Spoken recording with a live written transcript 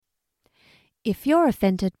If you're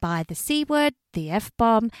offended by the C word, the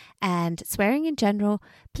F-bomb, and swearing in general,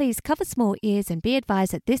 please cover small ears and be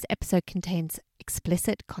advised that this episode contains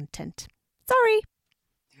explicit content. Sorry.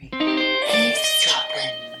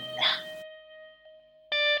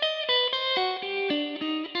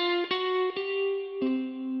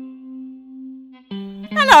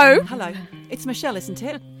 Hello. Hello. It's Michelle, isn't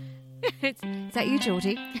it? Is that you,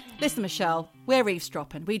 Geordie? Listen, Michelle, we're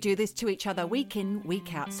eavesdropping. We do this to each other week in,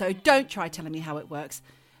 week out, so don't try telling me how it works.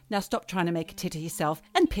 Now stop trying to make a tit of yourself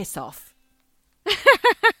and piss off.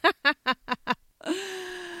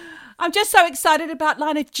 I'm just so excited about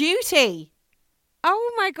Line of Duty.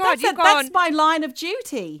 Oh my God, That's my line of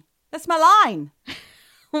duty. That's my line.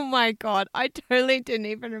 Oh my God, I totally didn't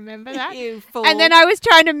even remember that. You fool. And then I was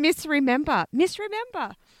trying to misremember.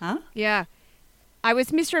 Huh? Yeah. I was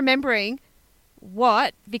misremembering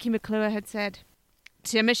what Vicky McClure had said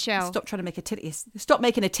to Michelle. Stop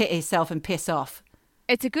making a tit of yourself and piss off.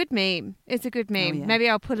 It's a good meme. Oh, yeah. Maybe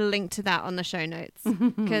I'll put a link to that on the show notes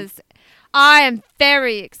because I am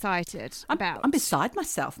very excited I'm beside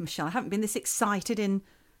myself, Michelle. I haven't been this excited in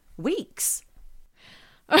weeks.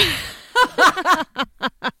 And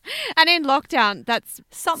in lockdown, that's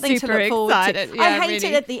something super to look forward excited. to. Yeah, I hate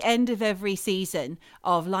really. it at the end of every season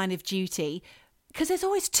of Line of Duty because there's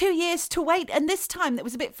always 2 years to wait. And this time it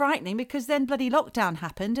was a bit frightening because then bloody lockdown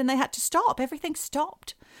happened and they had to stop. Everything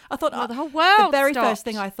stopped. I thought the whole world the very stopped. first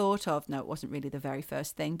thing I thought of, no, it wasn't really the very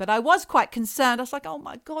first thing, but I was quite concerned. I was like, oh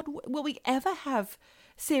my God, will we ever have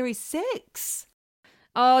Series 6?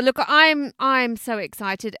 Oh, look, I'm so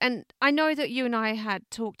excited. And I know that you and I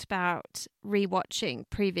had talked about rewatching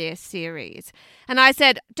previous series. And I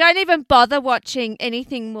said, don't even bother watching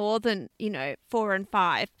anything more than, 4 and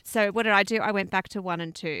 5. So what did I do? I went back to 1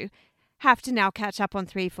 and 2. Have to now catch up on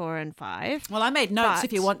 3, 4 and 5. Well, I made notes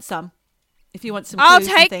if you want some. If you want some I'll clues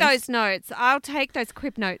and take things. those notes. I'll take those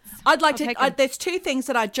quip notes. There's 2 things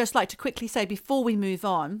that I'd just like to quickly say before we move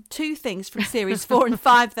on. 2 things from series 4 and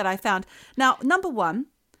 5 that I found. Now, number 1,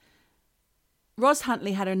 Ros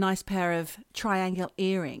Huntley had a nice pair of triangle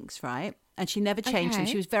earrings, right? And she never changed them.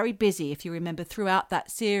 She was very busy, if you remember, throughout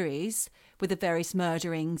that series with the various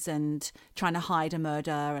murderings and trying to hide a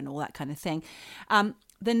murder and all that kind of thing.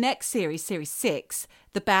 The next series, series 6,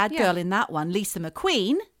 the bad girl in that one, Lisa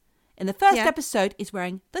McQueen, in the first episode is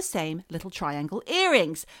wearing the same little triangle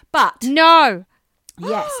earrings. But no.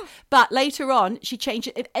 Yes. But later on, she changed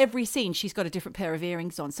it. In every scene, she's got a different pair of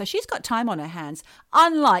earrings on. So she's got time on her hands,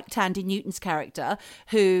 unlike Tandy Newton's character,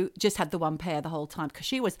 who just had the one pair the whole time because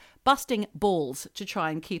she was busting balls to try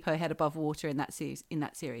and keep her head above water in that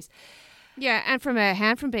series. Yeah, and from her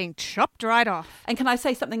hand from being chopped right off. And can I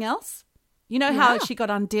say something else? You know how she got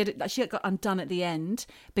undone at the end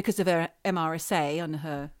because of her MRSA on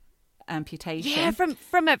her amputation. Yeah, from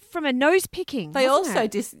a nose picking. They also yes,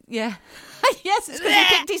 it's because he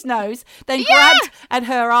picked his nose, then grabbed at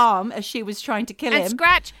her arm as she was trying to kill him.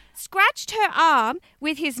 And scratched her arm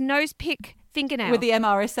with his nose pick fingernail. With the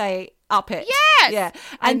MRSA up it. Yes! Yeah.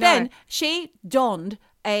 And then she donned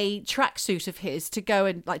a tracksuit of his to go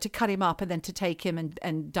and to cut him up and then to take him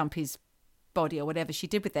and dump his body or whatever she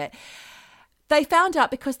did with it. They found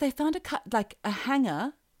out because they found a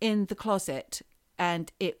hanger in the closet.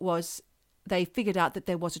 And they figured out that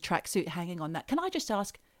there was a tracksuit hanging on that. Can I just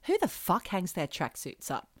ask, who the fuck hangs their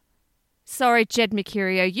tracksuits up? Sorry, Jed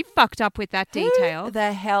Mercurio, you fucked up with that detail. Who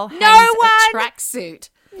the hell hangs a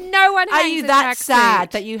tracksuit? No one hangs a tracksuit. Are you that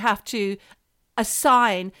sad that you have to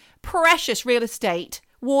assign precious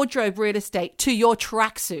wardrobe real estate to your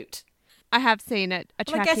tracksuit? I have seen it, a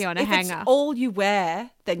trackie on a hanger. If it's all you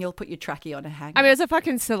wear, then you'll put your trackie on a hanger. I mean, it was a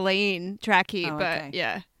fucking Celine trackie, okay.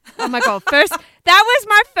 Yeah. Oh my God! That was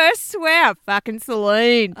my first swear. Fucking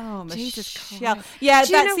Celine. Oh, Jesus Michelle. Christ. Yeah,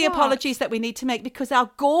 that's the apologies that we need to make because our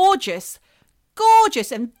gorgeous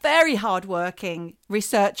and very hardworking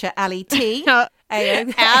researcher Ali T. I'll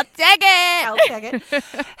take it.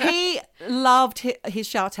 He loved his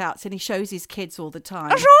shout outs and he shows his kids all the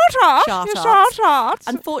time. Shout out.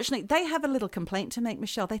 Unfortunately, they have a little complaint to make,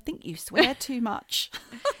 Michelle. They think you swear too much.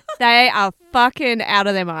 They are fucking out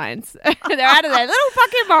of their minds. They're out of their little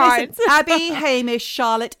fucking minds. Listen, Abby, Hamish,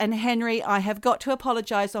 Charlotte and Henry, I have got to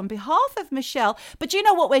apologise on behalf of Michelle. But do you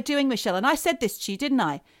know what we're doing, Michelle? And I said this to you, didn't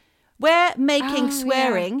I? We're making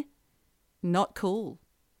swearing not cool.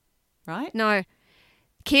 Right? No.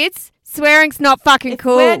 Kids, swearing's not fucking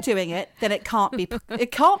cool. If we're doing it, then it can't be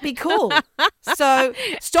cool. So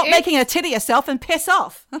stop making a tit of yourself and piss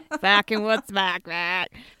off. Fucking what's back?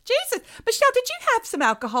 Jesus. Michelle, did you have some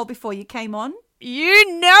alcohol before you came on?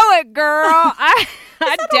 You know it, girl. I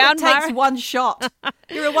down takes one shot.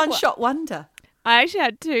 You're a one-shot wonder. I actually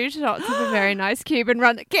had 2 shots of a very nice Cuban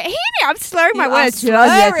rum. Hear me, I'm slurring my You words.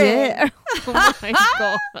 are slurring. Oh my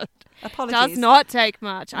God. Apologies. Does not take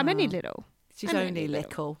much. I'm only little. She's only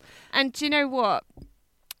little. And do you know what?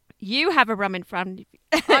 You have a rum in front of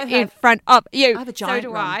you. I have a giant so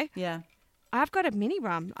do rum. I. Yeah. I've got a mini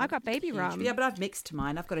rum. I've got baby Huge. rum. Yeah, but I've mixed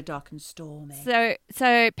mine. I've got a dark and stormy.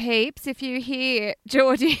 So peeps, if you hear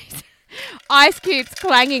Geordie's ice cubes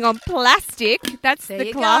clanging on plastic, that's There the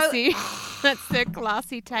you classy. That's the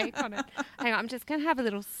classy take on it. Hang on, I'm just going to have a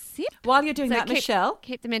little sip. While you're doing that, Michelle,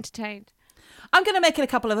 keep them entertained. I'm going to make a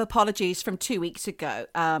couple of apologies from 2 weeks ago.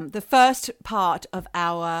 The first part of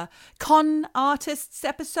our con artists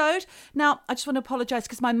episode. Now, I just want to apologise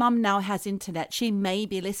because my mum now has internet. She may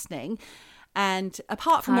be listening. And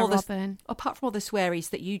apart from all the swearies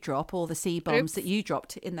that you drop, all the C-bombs that you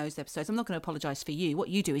dropped in those episodes, I'm not going to apologise for you. What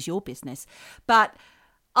you do is your business. But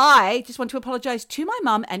I just want to apologise to my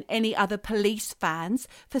mum and any other police fans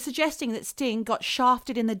for suggesting that Sting got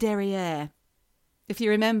shafted in the derriere. If you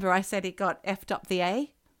remember, I said it got effed up the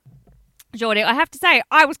A. Geordie, I have to say,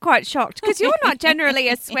 I was quite shocked because you're not generally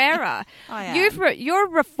a swearer. I am. You're a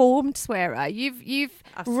reformed swearer. You've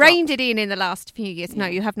reined it in the last few years. Yeah. No,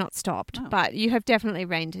 you have not stopped, but you have definitely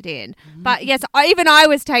reined it in. Mm-hmm. But yes, even I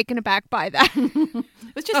was taken aback by that. It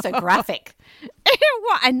was just so graphic.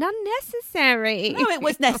 What? And unnecessary. No, it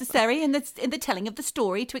was necessary in the telling of the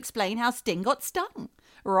story to explain how Sting got stung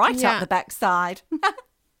right up the backside.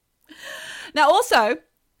 Now, also,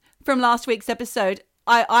 from last week's episode,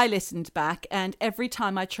 I listened back, and every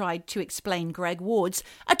time I tried to explain Greg Ward's,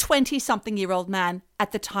 a 20-something-year-old man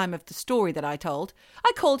at the time of the story that I told,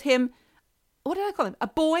 I called him, what did I call him? A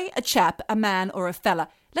boy, a chap, a man, or a fella.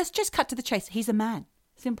 Let's just cut to the chase. He's a man.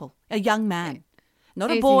 Simple. A young man.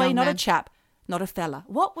 Not a boy, not a chap, not a fella.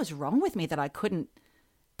 What was wrong with me that I couldn't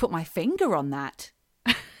put my finger on that?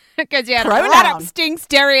 Because you had a right up Sting's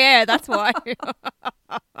derriere, that's why.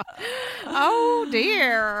 Oh,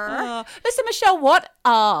 dear. Listen, Michelle, what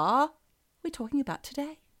are we talking about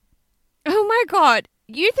today? Oh, my God.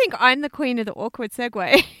 You think I'm the queen of the awkward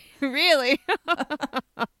segue? Really?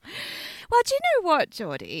 Well, do you know what,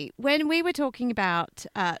 Geordie? When we were talking about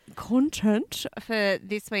content for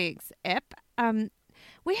this week's ep,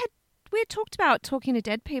 we had talked about talking to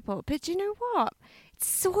dead people. But do you know what? It's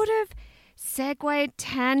sort of segue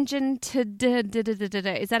tangent to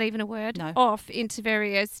is that even a word? No. Off into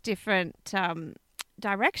various different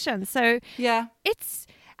directions. So yeah,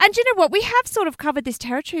 and you know what? We have sort of covered this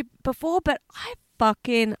territory before, but I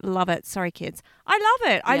fucking love it. Sorry, kids. I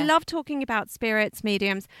love it. Yeah. I love talking about spirits,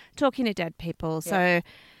 mediums, talking to dead people. So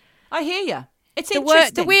I hear you. It's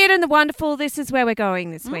interesting. The weird and the wonderful. This is where we're going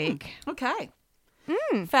this week. Okay.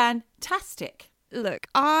 Fantastic. Look,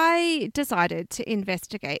 I decided to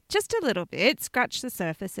investigate just a little bit, scratch the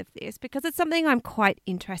surface of this, because it's something I'm quite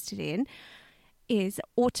interested in, is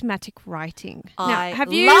automatic writing. I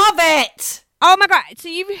love it! Oh my God. So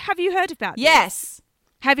have you heard about this? Yes.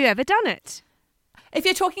 Have you ever done it? If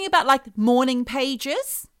you're talking about like morning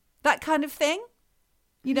pages, that kind of thing,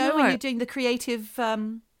 you know, when you're doing the creative,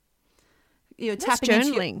 you're tapping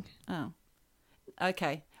journaling. Oh,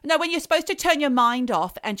 okay. No, when you're supposed to turn your mind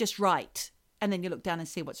off and just write. And then you look down and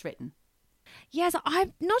see what's written. Yes,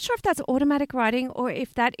 I'm not sure if that's automatic writing or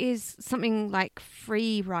if that is something like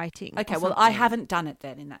free writing. Okay, well, I haven't done it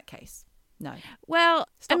then in that case. No. Well,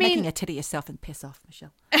 stop making a tit of yourself and piss off,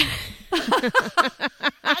 Michelle.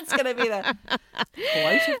 That's going to be the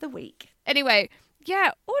quote of the week. Anyway,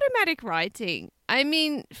 yeah, automatic writing. I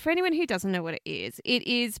mean, for anyone who doesn't know what it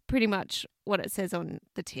is pretty much what it says on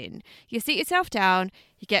the tin. You sit yourself down,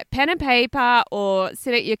 you get pen and paper or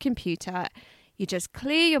sit at your computer, you just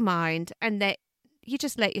clear your mind and you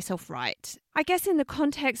just let yourself write. I guess in the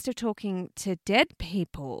context of talking to dead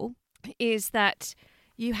people is that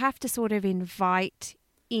you have to sort of invite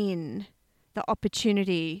in the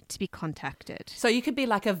opportunity to be contacted. So you could be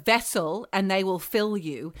like a vessel and they will fill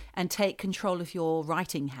you and take control of your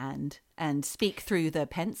writing hand and speak through the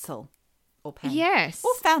pencil or pen. Yes.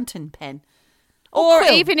 Or fountain pen. Or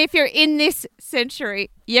even if you're in this century,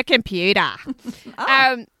 your computer.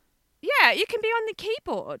 Yeah, you can be on the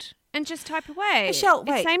keyboard and just type away. Michelle,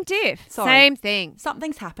 wait. It's same diff. Sorry. Same thing.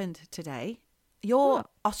 Something's happened today. Your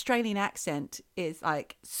Australian accent is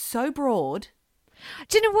like so broad.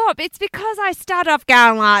 Do you know what? It's because I started off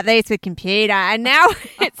going like this with computer and now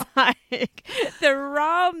it's like the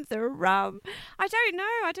rum. I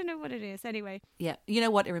don't know what it is. Anyway. Yeah. You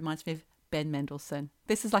know what? It reminds me of Ben Mendelsohn.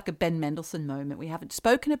 This is like a Ben Mendelsohn moment. We haven't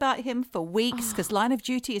spoken about him for weeks because Line of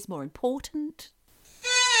Duty is more important.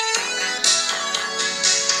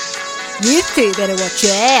 You two better watch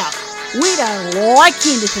out. We don't like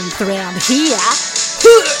innocents around here.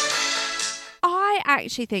 I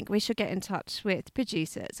actually think we should get in touch with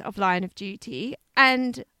producers of Line of Duty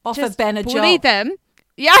and Offer just Ben a bully job. them.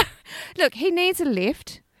 Yeah. Look, he needs a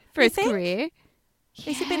lift for You his think? career.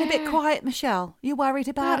 Has he been a bit quiet, Michelle? You worried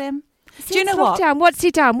about Well, him? Do you know Since what? lockdown, what's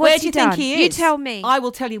he done? Where What's do you he done? think he is? You tell me. I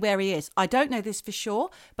will tell you where he is. I don't know this for sure,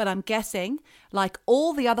 but I'm guessing, like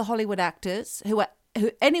all the other Hollywood actors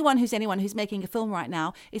anyone who's making a film right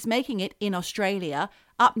now is making it in Australia,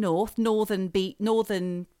 up north,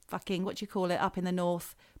 northern fucking, what do you call it, up in the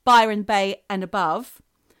north, Byron Bay and above.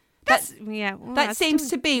 That seems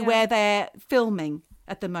to be where they're filming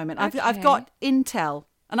at the moment. I've got intel,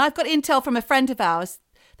 and I've got intel from a friend of ours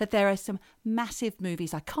that there are some massive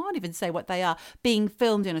movies, I can't even say what they are, being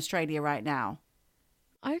filmed in Australia right now.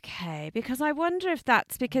 Okay, because I wonder if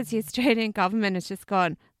that's because the Australian government has just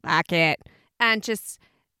gone, fuck it, and just,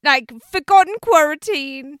 like, forgotten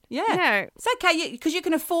quarantine. Yeah. No. It's okay, because you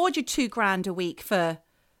can afford your $2,000 a week for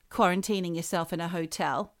quarantining yourself in a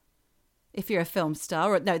hotel if you're a film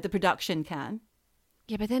star, or no, the production can.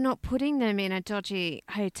 Yeah, but they're not putting them in a dodgy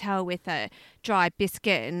hotel with a dry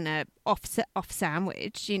biscuit and a off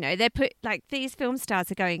sandwich. You know, these film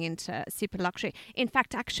stars are going into super luxury. In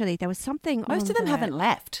fact, actually, there was something. Most of them haven't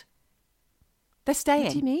left. They're staying.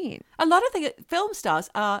 What do you mean? A lot of the film stars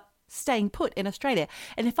are staying put in Australia.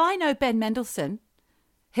 And if I know Ben Mendelsohn,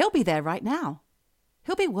 he'll be there right now.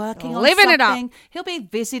 He'll be working on Living it up. something. He'll be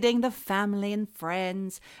visiting the family and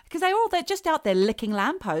friends because they're just out there licking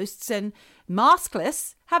lampposts and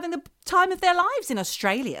maskless, having the time of their lives in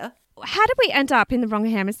Australia. How did we end up in the wrong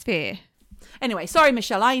hemisphere? Anyway, sorry,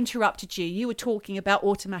 Michelle, I interrupted you. You were talking about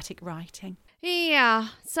automatic writing. Yeah,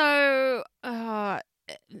 so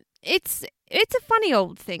it's a funny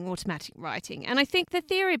old thing, automatic writing, and I think the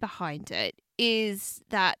theory behind it is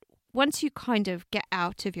that once you kind of get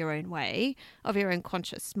out of your own way, of your own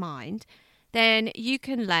conscious mind, then you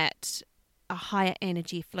can let a higher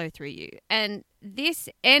energy flow through you. And this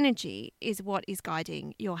energy is what is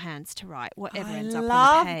guiding your hands to write whatever ends up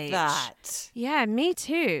on the page. I love that. Yeah, me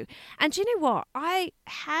too. And do you know what? I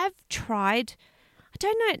have tried, I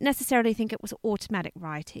don't necessarily think it was automatic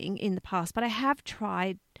writing in the past, but I have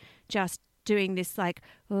tried just doing this like,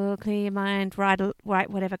 oh, clear your mind, write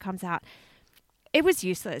whatever comes out. It was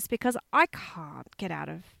useless because I can't get out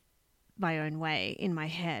of my own way in my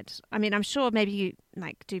head. I mean, I'm sure maybe you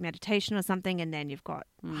like do meditation or something and then you've got,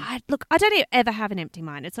 I don't ever have an empty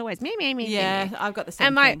mind. It's always me. Yeah, me. I've got the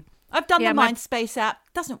same thing. I've done the Mindspace app.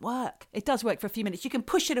 Doesn't work. It does work for a few minutes. You can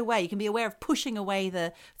push it away. You can be aware of pushing away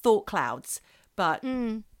the thought clouds, but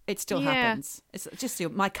it still happens. It's just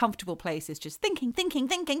my comfortable place is just thinking.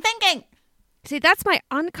 See, that's my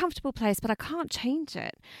uncomfortable place, but I can't change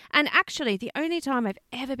it. And actually, the only time I've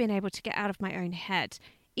ever been able to get out of my own head,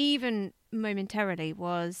 even momentarily,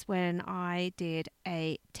 was when I did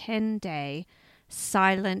a 10-day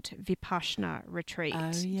silent Vipassana retreat.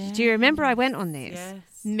 Oh, yes. Do you remember I went on this? Yes.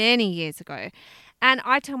 Many years ago? And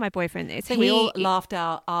I tell my boyfriend this. I think we all laughed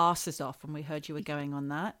our asses off when we heard you were going on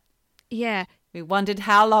that. Yeah. We wondered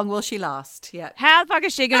how long will she last? Yeah. How the fuck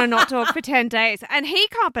is she going to not talk for 10 days? And he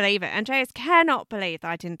can't believe it. Andreas cannot believe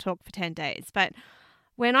that I didn't talk for 10 days. But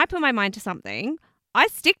when I put my mind to something, I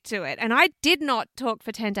stick to it. And I did not talk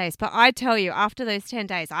for 10 days. But I tell you, after those 10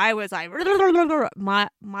 days, I was like,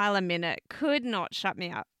 mile a minute. Could not shut me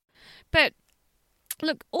up. But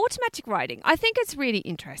look, automatic writing, I think it's really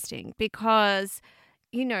interesting because,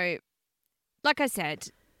 you know, like I said,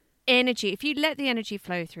 energy, if you let the energy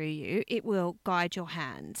flow through you, it will guide your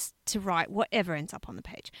hands to write whatever ends up on the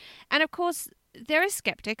page. And of course, there are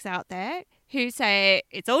skeptics out there who say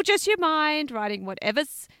it's all just your mind writing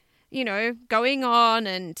whatever's, you know, going on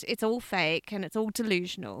and it's all fake and it's all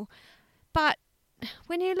delusional. But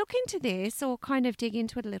when you look into this or kind of dig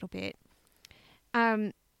into it a little bit,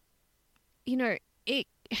 you know,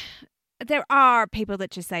 there are people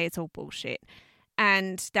that just say it's all bullshit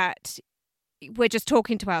and that we're just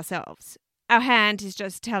talking to ourselves. Our hand is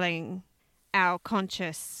just telling our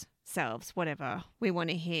conscious selves whatever we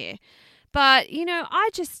want to hear. But, you know,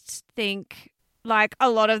 I just think, like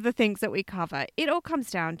a lot of the things that we cover, it all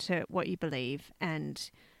comes down to what you believe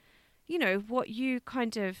and, you know, what you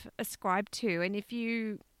kind of ascribe to. And if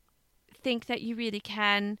you think that you really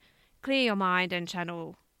can clear your mind and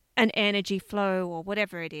channel an energy flow or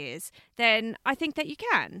whatever it is, then I think that you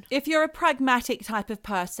can. If you're a pragmatic type of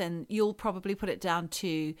person, you'll probably put it down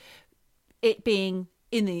to it being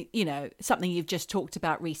in the, you know, something you've just talked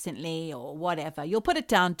about recently or whatever. You'll put it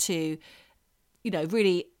down to, you know,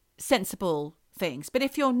 really sensible things. But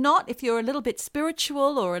if you're not, if you're a little bit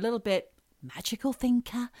spiritual or a little bit magical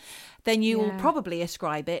thinker, then you will Yeah. probably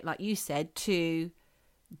ascribe it, like you said, to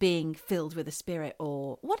being filled with a spirit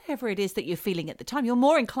or whatever it is that you're feeling at the time. You're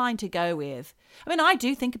more inclined to go with, I mean, I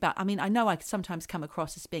do think about, I mean, I know I sometimes come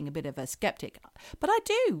across as being a bit of a skeptic, but I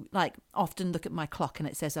do like often look at my clock and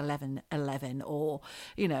it says 11:11, or,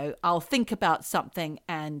 you know, I'll think about something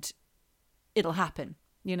and it'll happen,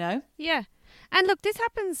 you know? Yeah. And look, this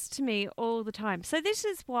happens to me all the time. So this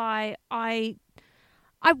is why I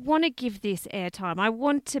want to give this airtime. I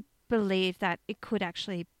want to believe that it could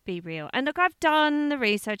actually be real. And look, I've done the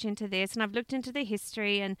research into this and I've looked into the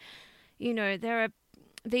history, and you know, there are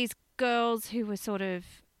these girls who were sort of,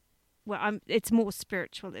 well, it's more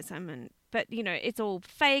spiritualism, but you know, it's all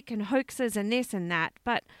fake and hoaxes and this and that.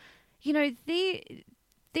 But you know,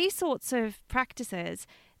 these sorts of practices,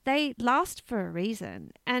 they last for a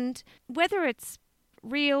reason. And whether it's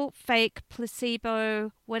real, fake,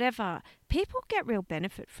 placebo, whatever, people get real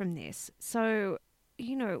benefit from this. So,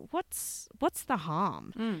 you know, what's the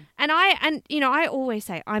harm? And I always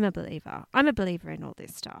say I'm a believer. I'm a believer in all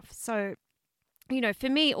this stuff. So, you know, for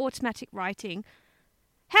me, automatic writing,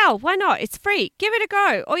 hell, why not? It's free. Give it a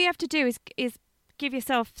go. All you have to do is give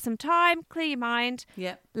yourself some time, clear your mind.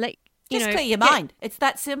 Yeah. Like, Just clear your mind. It's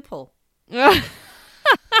that simple. But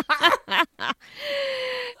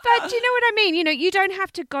you know what I mean? You know, you don't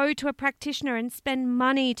have to go to a practitioner and spend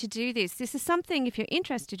money to do this. This is something, if you're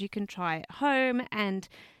interested, you can try at home and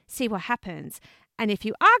see what happens. And if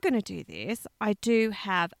you are going to do this, I do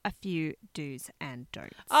have a few do's and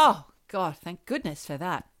don'ts. Oh, God, thank goodness for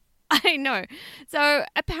that. I know. So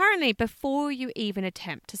apparently, before you even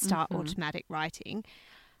attempt to start automatic writing,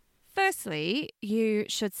 firstly, you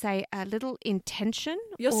should say a little intention.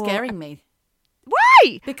 You're scaring me.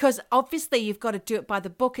 Why? Because obviously you've got to do it by the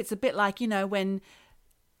book. It's a bit like, you know, when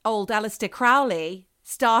old Aleister Crowley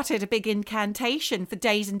started a big incantation for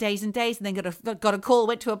days and days and days, and then got a call,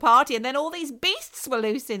 went to a party, and then all these beasts were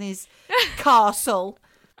loose in his castle.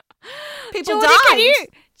 People died.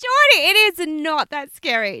 Jordy, it is not that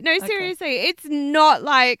scary. No, seriously, it's not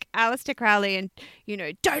like Aleister Crowley and, you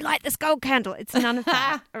know, don't light the skull candle. It's none of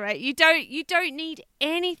that. All right, you don't need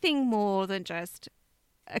anything more than just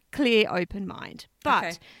a clear, open mind.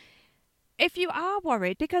 But if you are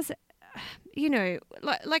worried, because, you know,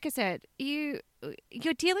 like I said, you're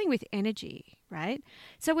dealing with energy, right?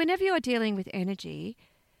 So whenever you're dealing with energy,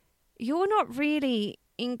 you're not really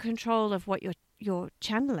in control of what you're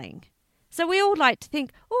channeling. So we all like to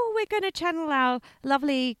think, oh, we're going to channel our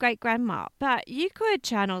lovely great-grandma. But you could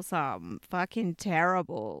channel some fucking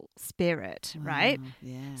terrible spirit, right?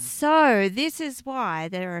 Yeah. So this is why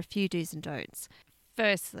there are a few do's and don'ts.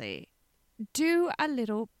 Firstly, do a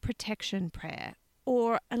little protection prayer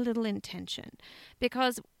or a little intention.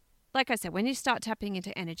 Because, like I said, when you start tapping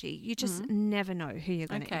into energy, you just never know who you're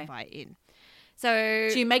going to invite in. So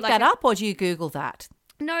do you make that up, or do you Google that?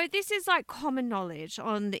 No, this is like common knowledge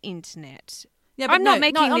on the internet. Yeah, but I'm not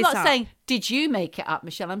making this up. I'm not saying, did you make it up,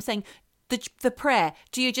 Michelle? I'm saying the prayer.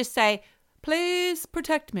 Do you just say, please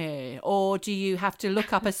protect me? Or do you have to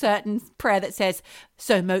look up a certain prayer that says,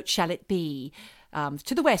 so mote shall it be,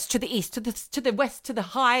 to the west, to the east, to the west, to the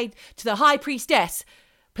high priestess,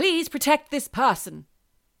 please protect this person?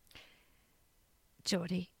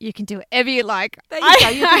 Geordie, you can do whatever you like. There you go.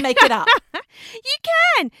 You can make it up. You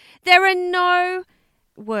can. There are no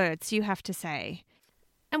words you have to say.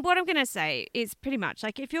 And what I'm going to say is pretty much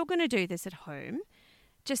like, if you're going to do this at home,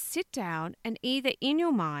 just sit down and either in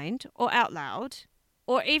your mind or out loud,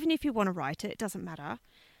 or even if you want to write it, it doesn't matter.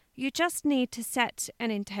 You just need to set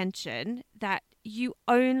an intention that you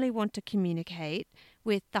only want to communicate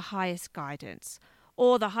with the highest guidance,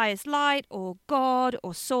 or the highest light, or God,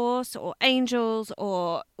 or source, or angels,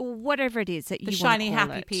 or whatever it is that you want to call it. The shiny,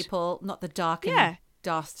 happy people, not the dark and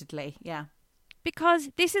dastardly. Yeah. Because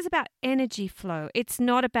this is about energy flow. It's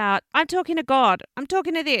not about, I'm talking to God, I'm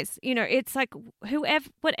talking to this. You know, it's like whoever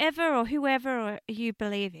you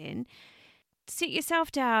believe in, sit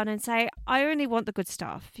yourself down and say, I only want the good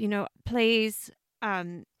stuff. You know, please,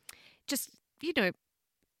 just, you know,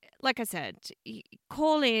 like I said,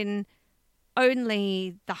 call in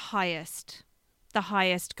only the highest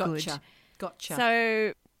good. Gotcha.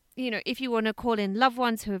 So, you know, if you want to call in loved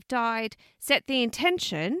ones who have died, set the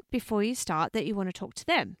intention before you start that you want to talk to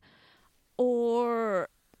them. Or,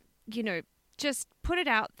 you know, just put it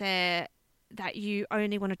out there that you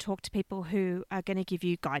only want to talk to people who are going to give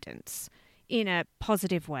you guidance in a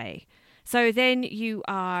positive way. So then you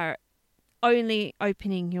are only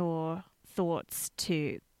opening your thoughts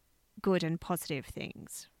to good and positive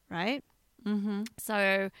things, right? Mm-hmm.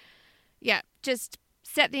 So, yeah, just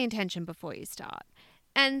set the intention before you start.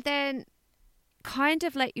 And then kind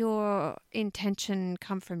of let your intention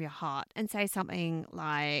come from your heart and say something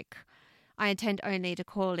like, I intend only to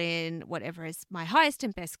call in whatever is my highest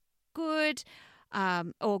and best good,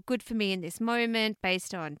 or good for me in this moment,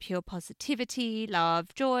 based on pure positivity,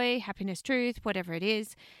 love, joy, happiness, truth, whatever it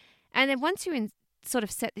is. And then once you sort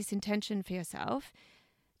of set this intention for yourself,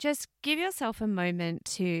 just give yourself a moment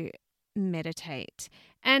to meditate.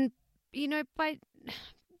 And,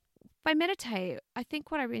 by meditate, I think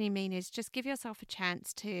what I really mean is just give yourself a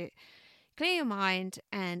chance to clear your mind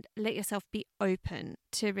and let yourself be open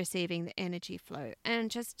to receiving the energy flow and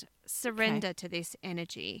just surrender to this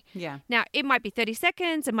energy. Yeah. Now, it might be 30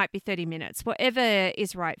 seconds, it might be 30 minutes, whatever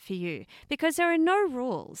is right for you, because there are no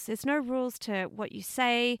rules. There's no rules to what you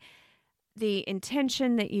say, the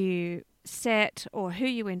intention that you set, or who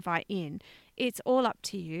you invite in. It's all up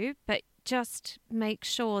to you, but just make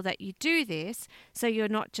sure that you do this so you're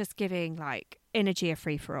not just giving like energy a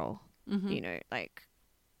free-for-all. Like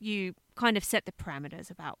you kind of set the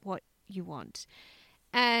parameters about what you want.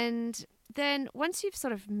 And then once you've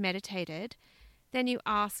sort of meditated, then you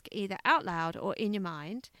ask either out loud or in your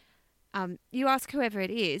mind, you ask whoever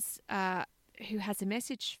it is who has a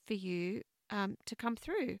message for you to come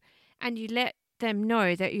through, and you let them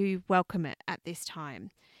know that you welcome it at this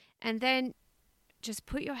time. And then just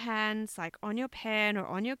put your hands like on your pen or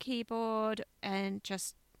on your keyboard and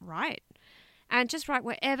just write. And just write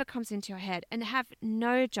whatever comes into your head and have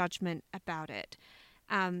no judgment about it,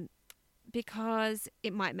 because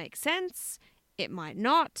it might make sense, it might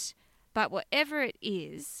not, but whatever it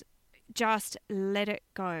is, just let it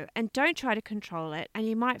go and don't try to control it. And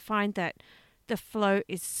you might find that the flow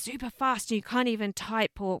is super fast and you can't even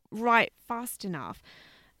type or write fast enough.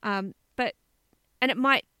 And it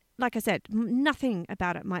might, like I said, nothing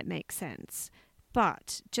about it might make sense,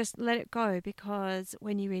 but just let it go, because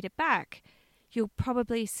when you read it back, you'll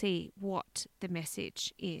probably see what the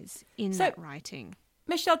message is in that writing.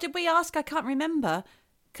 Michelle, did we ask? I can't remember,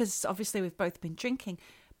 because obviously we've both been drinking.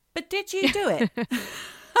 But did you do it?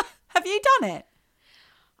 Have you done it?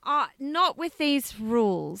 Not with these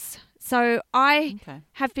rules. So I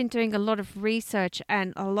have been doing a lot of research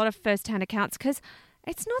and a lot of first-hand accounts, because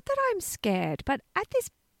it's not that I'm scared, but at this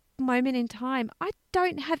moment in time, I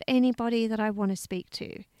don't have anybody that I want to speak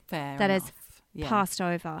to that has passed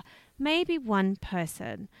over. Maybe one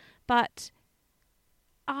person, but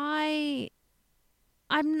I'm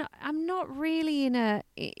not really in a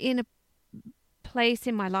place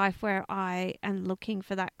in my life where I am looking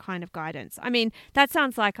for that kind of guidance. I mean, that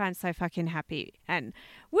sounds like I'm so fucking happy and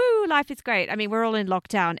woo, life is great. I mean, we're all in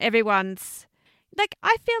lockdown. Everyone's like,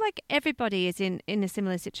 I feel like everybody is in a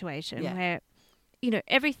similar situation where,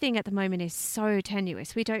 everything at the moment is so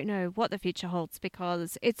tenuous. We don't know what the future holds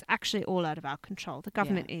because it's actually all out of our control. The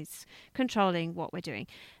government is controlling what we're doing.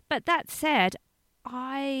 But that said,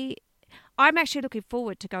 I'm actually looking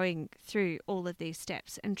forward to going through all of these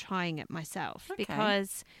steps and trying it myself,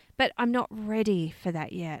 but I'm not ready for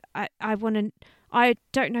that yet. I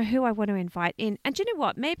don't know who I want to invite in. And do you know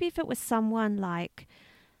what? Maybe if it was someone like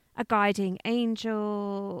a guiding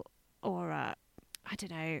angel or a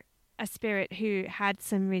spirit who had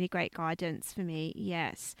some really great guidance for me,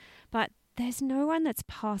 yes. But there's no one that's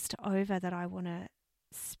passed over that I want to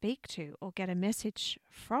speak to or get a message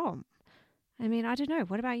from. I mean, I don't know.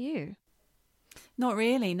 What about you? Not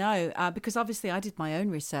really, no, because obviously I did my own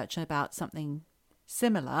research about something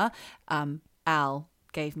similar. Al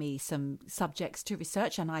gave me some subjects to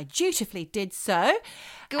research and I dutifully did so.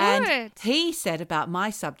 Good. And he said about my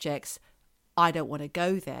subjects, I don't want to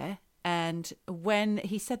go there. And when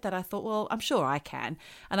he said that, I thought, well, I'm sure I can.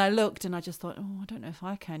 And I looked and I just thought, I don't know if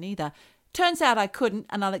I can either. Turns out I couldn't,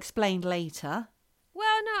 and I'll explain later.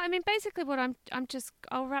 Well, no, I mean, basically what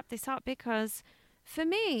I'll wrap this up, because for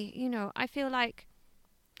me, I feel like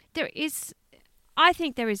I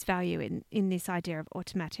think there is value in this idea of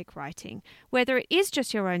automatic writing, whether it is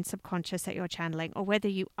just your own subconscious that you're channeling or whether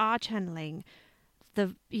you are channeling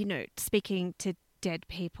speaking to dead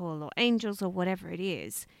people or angels or whatever it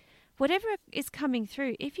is. Whatever is coming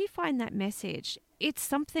through, if you find that message, it's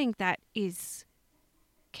something that is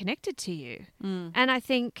connected to you. And I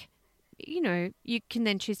think, you can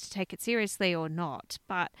then choose to take it seriously or not.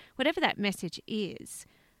 But whatever that message is,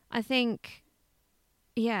 I think,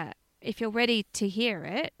 if you're ready to hear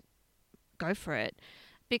it, go for it.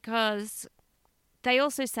 Because they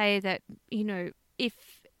also say that,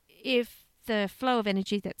 if the flow of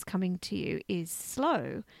energy that's coming to you is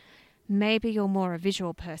slow, maybe you're more a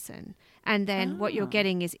visual person, and then what you're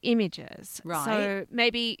getting is images. Right. So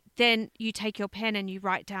maybe then you take your pen and you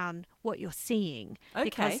write down what you're seeing. Okay.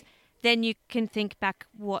 Because then you can think back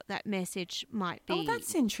what that message might be. Oh,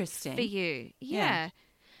 that's interesting. For you. Yeah.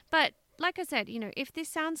 But like I said, if this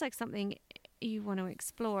sounds like something you want to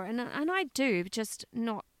explore, and I do, just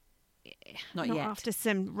not yet. after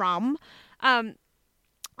some rum.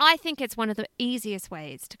 I think it's one of the easiest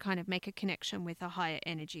ways to kind of make a connection with a higher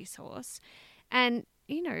energy source and,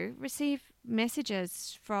 receive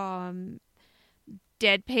messages from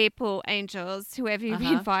dead people, angels, whoever you've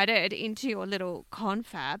invited into your little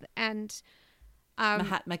confab, and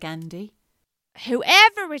Mahatma Gandhi.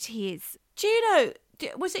 Whoever it is. Do you know,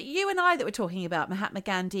 was it you and I that were talking about Mahatma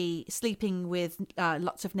Gandhi sleeping with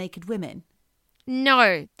lots of naked women?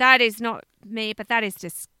 No, that is not me, but that is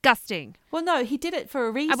disgusting. Well, no, he did it for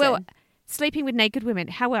a reason. Well, sleeping with naked women.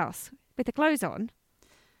 How else? With the clothes on?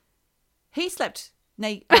 He slept.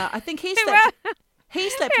 I think he slept. He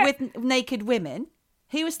slept with naked women.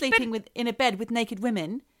 He was sleeping in a bed with naked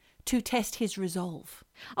women to test his resolve.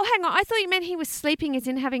 Oh, hang on. I thought you meant he was sleeping as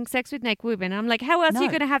in having sex with naked women. I'm like, how else are you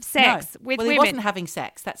going to have sex with women? Well, he wasn't having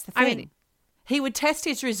sex. That's the thing. I mean, he would test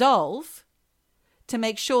his resolve to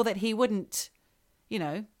make sure that he wouldn't,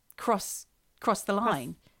 cross the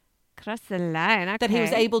line. Cross the line, okay. That he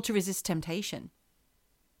was able to resist temptation.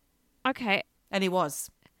 Okay. And he was.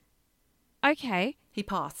 Okay. He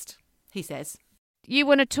passed, he says. You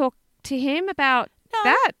want to talk to him about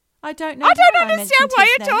that? I don't know. I don't understand why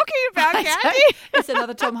you're talking about Gandhi. It's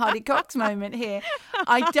another Tom Hardy Cox moment here.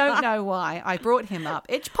 I don't know why I brought him up.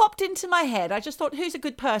 It popped into my head. I just thought, who's a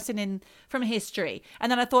good person from history? And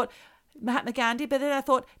then I thought, Mahatma Gandhi. But then I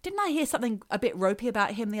thought, didn't I hear something a bit ropey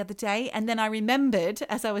about him the other day? And then I remembered,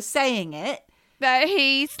 as I was saying it, that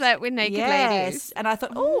he slept with naked ladies. And I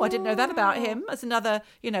thought, I didn't know that about him. That's another,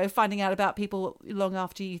 finding out about people long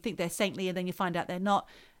after you think they're saintly and then you find out they're not.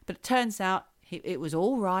 But it turns out it was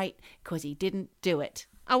all right because he didn't do it.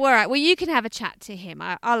 Oh, all right. Well, you can have a chat to him.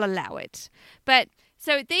 I'll allow it. But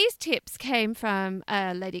so these tips came from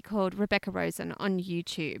a lady called Rebecca Rosen on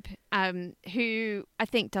YouTube, who I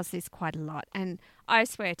think does this quite a lot. And I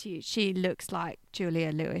swear to you, she looks like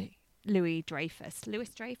Julia Louis-Dreyfus.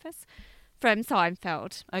 Louis-Dreyfus? From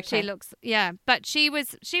Seinfeld. Okay. She looks, but she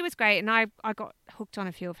was great, and I got hooked on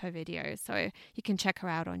a few of her videos, so you can check her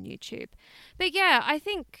out on YouTube. But I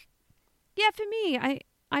think, for me,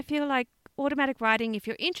 I feel like automatic writing, if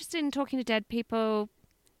you're interested in talking to dead people,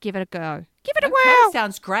 give it a go. Give it a whirl.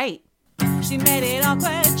 Sounds great. She made it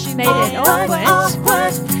awkward. She made it awkward.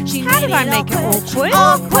 How did I make it awkward?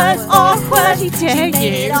 Awkward. How dare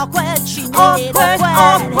you? Awkward.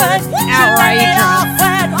 Outrageous.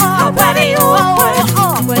 How bloody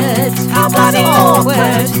awkward. How bloody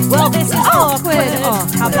awkward. Well, this is awkward.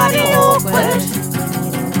 How bloody awkward.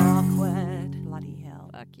 Bloody hell.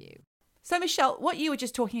 Fuck you. So, Michelle, what you were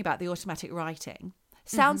just talking about, the automatic writing,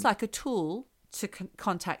 sounds like a tool to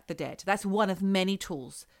contact the dead. That's one of many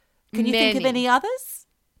tools. Can you think of any others?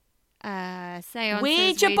 Seances,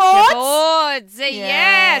 Ouija boards?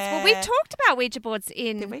 Yes. Well, we talked about Ouija boards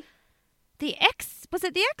in Did we? Was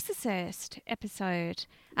it the Exorcist episode?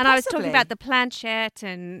 And I was talking about the planchette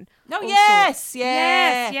and Oh, yes. sorts.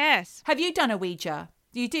 Yeah. Yes. Have you done a Ouija?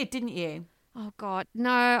 You did, didn't you? Oh God, no,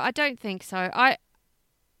 I don't think so. I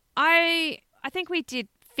think we did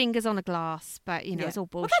fingers on a glass, but it's all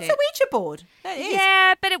bullshit. Well, that's a Ouija board. That is.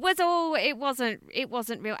 Yeah, but it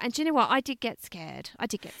wasn't real. And do you know what? I did get scared.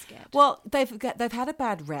 Well, they've had a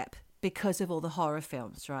bad rep because of all the horror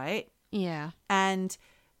films, right? Yeah. And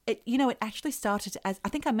it actually started as, I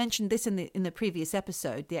think I mentioned this in the previous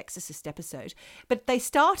episode, the Exorcist episode, but they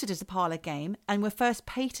started as a parlor game and were first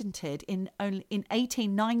patented in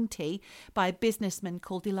 1890 by a businessman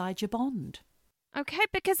called Elijah Bond. Okay,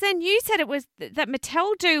 because then you said it was that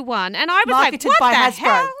Mattel do one, and I was Marketed like, what by the Hasbro.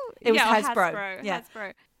 hell? It was Hasbro. Yeah.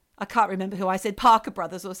 Hasbro. I can't remember who I said, Parker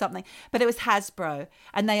Brothers or something, but it was Hasbro,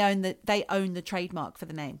 and they own the trademark for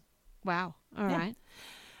the name. Wow. All right.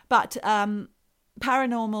 But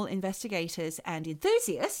paranormal investigators and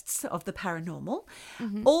enthusiasts of the paranormal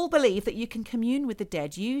all believe that you can commune with the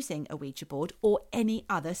dead using a Ouija board or any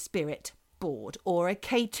other spirit board, or a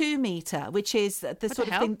K2 meter, which is the sort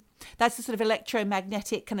of thing. That's the sort of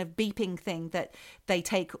electromagnetic kind of beeping thing that they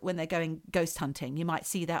take when they're going ghost hunting. You might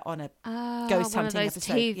see that on a ghost one hunting of those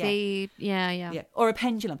episode. TV. Yeah. Or a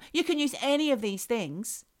pendulum. You can use any of these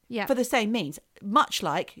things for the same means, much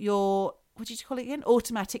like your, what did you call it again?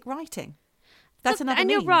 Automatic writing. That's another means.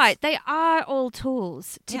 And you're right. They are all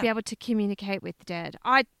tools to be able to communicate with the dead.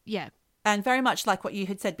 And very much like what you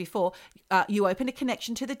had said before, you open a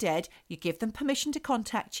connection to the dead, you give them permission to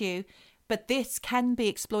contact you, but this can be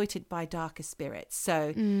exploited by darker spirits.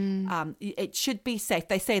 So it should be safe.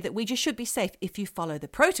 They say that Ouija should be safe if you follow the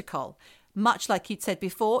protocol. much like you'd said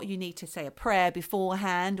before, you need to say a prayer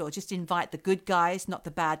beforehand or just invite the good guys, not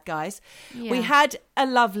the bad guys. Yeah. We had a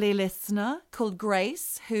lovely listener called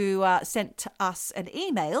Grace who sent us an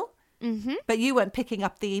email. Mm-hmm. But you weren't picking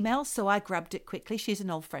up the email, so I grabbed it quickly. She's an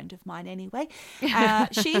old friend of mine anyway.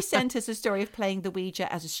 She sent us a story of playing the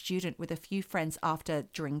Ouija as a student with a few friends after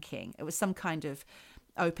drinking. It was some kind of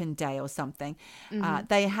open day or something. Mm-hmm.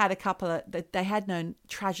 They had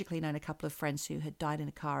tragically known a couple of friends who had died in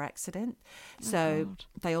a car accident. So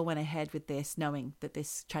they all went ahead with this, knowing that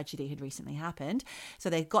this tragedy had recently happened. So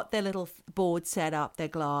they got their little board set up, their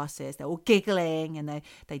glasses. They're all giggling, and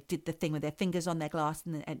they did the thing with their fingers on their glass,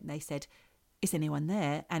 and they said, "Is anyone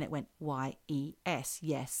there?" And it went Y-E-S,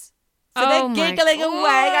 yes. So they're giggling away,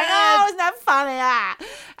 going, "Oh, isn't that funny?" Ah.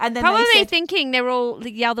 And then probably they said, thinking they're all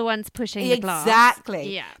the other ones pushing the glass.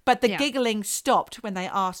 Exactly. Yeah. But the giggling stopped when they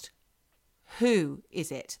asked, "Who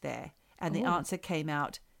is it there?" And the answer came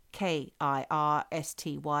out, Kirsty,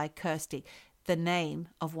 Kirsty, the name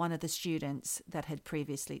of one of the students that had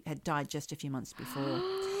died just a few months before.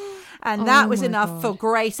 And that was enough for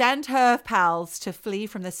Grace and her pals to flee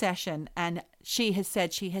from the session. And she has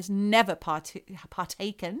said she has never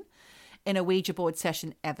partaken in a Ouija board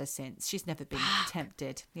session ever since. She's never been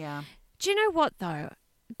tempted. Yeah. Do you know what, though?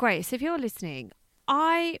 Grace, if you're listening,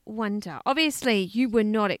 I wonder, obviously you were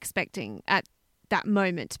not expecting at that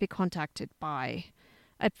moment to be contacted by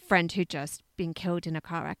a friend who'd just been killed in a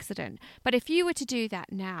car accident. But if you were to do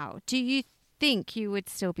that now, do you think you would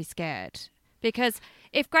still be scared? Because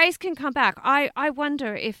if Grace can come back, I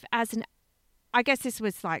wonder if I guess this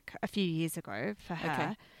was like a few years ago for her.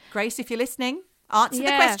 Okay. Grace, if you're listening, answer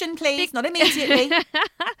the question, please. Not immediately,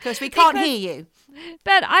 because we can't hear you.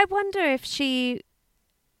 But I wonder if she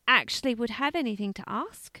actually would have anything to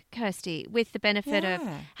ask Kirsty with the benefit of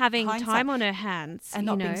having time on her hands. And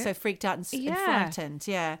not being so freaked out and frightened.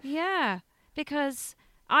 Yeah. Yeah. Because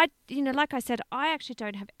like I said, I actually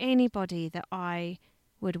don't have anybody that I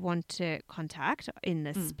would want to contact in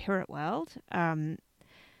the spirit world.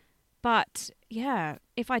 But yeah,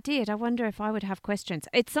 if I did, I wonder if I would have questions.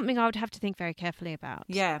 It's something I would have to think very carefully about.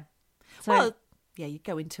 Yeah. So, well, yeah, you'd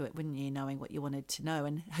go into it, wouldn't you, knowing what you wanted to know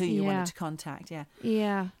and who you wanted to contact. Yeah.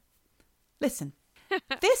 Yeah. Listen,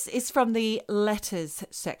 this is from the letters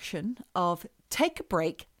section of Take a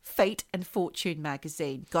Break, Fate and Fortune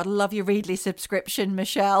magazine. Gotta love your Readly subscription,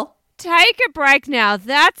 Michelle. Take a break now.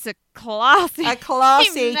 That's a classy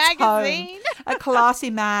magazine. A classy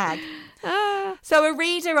mag. So a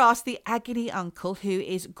reader asked the agony uncle, who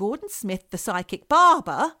is Gordon Smith, the psychic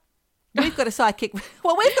barber. We've got a psychic.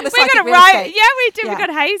 Well, we've got a psychic real estate. Yeah, we do. Yeah. We've got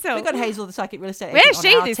Hazel. We've got Hazel, the psychic real estate agent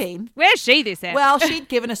on our team. Where's she this at? Well, she'd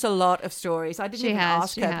given us a lot of stories. I didn't even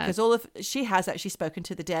ask her because she has actually spoken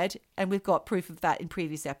to the dead, and we've got proof of that in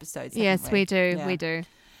previous episodes. Yes, we do. Yeah. We do.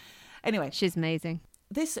 Anyway, she's amazing.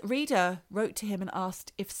 This reader wrote to him and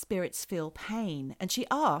asked if spirits feel pain. And she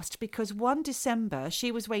asked because one December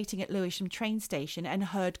she was waiting at Lewisham train station and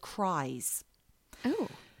heard cries. Oh.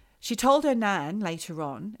 She told her nan later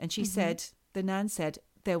on, and she said, the nan said,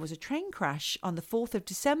 there was a train crash on the 4th of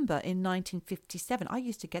December in 1957. I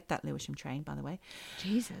used to get that Lewisham train, by the way.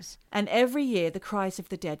 Jesus. And every year the cries of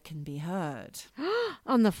the dead can be heard.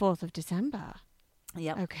 On the 4th of December?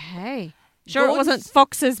 Yep. Okay. Sure, it wasn't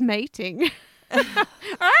foxes mating.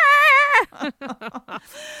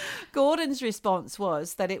 Gordon's response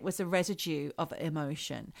was that it was a residue of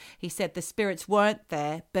emotion. He said the spirits weren't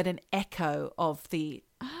there, but an echo of the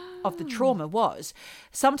trauma was.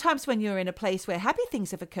 Sometimes when you're in a place where happy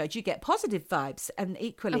things have occurred, you get positive vibes, and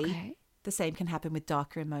equally the same can happen with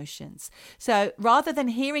darker emotions. So rather than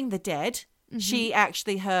hearing the dead, she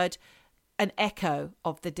actually heard an echo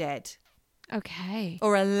of the dead. Okay.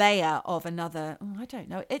 Or a layer of another. I don't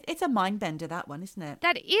know. It's a mind bender, that one, isn't it?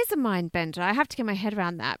 That is a mind bender. I have to get my head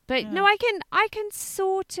around that. But no, I can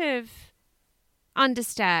sort of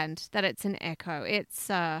understand that it's an echo. It's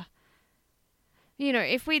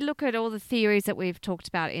if we look at all the theories that we've talked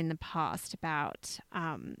about in the past about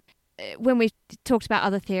when we talked about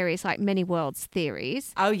other theories like many worlds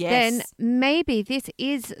theories. Oh, yes. Then maybe this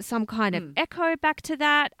is some kind of echo back to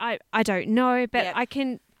that. I don't know, but I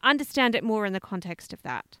can understand it more in the context of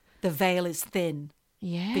that. The veil is thin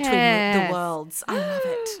between the worlds. I love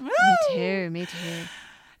it. Me too.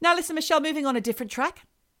 Now listen, Michelle, moving on a different track.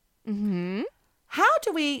 Mm-hmm. How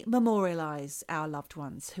do we memorialise our loved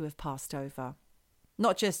ones who have passed over?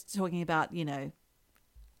 Not just talking about,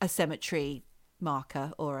 a cemetery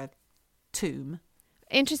marker or a tomb.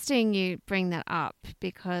 Interesting you bring that up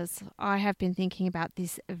because I have been thinking about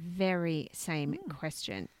this very same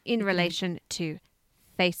question in relation to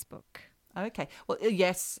Facebook. Okay. Well,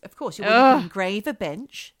 yes, of course. You want to engrave a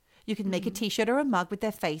bench. You can make a T-shirt or a mug with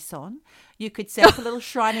their face on. You could set up a little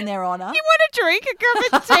shrine in their honor. You want to drink a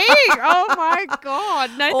cup of tea? Oh my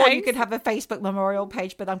God. No, Or thanks. you could have a Facebook memorial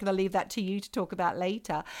page, but I'm going to leave that to you to talk about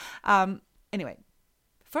later. Anyway,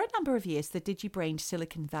 for a number of years, the DigiBrained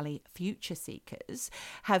Silicon Valley future seekers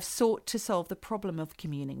have sought to solve the problem of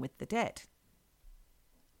communing with the dead.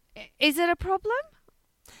 Is it a problem?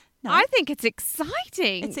 No. I think it's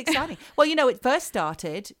exciting. It's exciting. Well, it first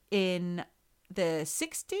started in the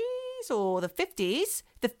 60s or the 50s,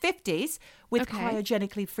 with Okay.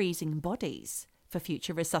 cryogenically freezing bodies for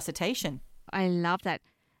future resuscitation. I love that.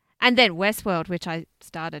 And then Westworld, which I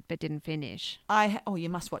started but didn't finish. You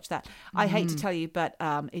must watch that. I hate to tell you, but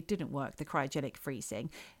it didn't work, the cryogenic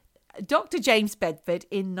freezing. Dr. James Bedford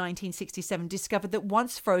in 1967 discovered that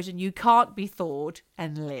once frozen, you can't be thawed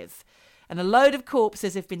and live. And a load of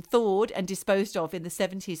corpses have been thawed and disposed of in the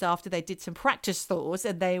 70s after they did some practice thaws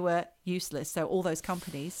and they were useless. So all those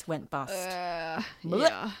companies went bust.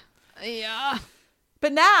 Yeah.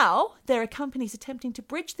 But now there are companies attempting to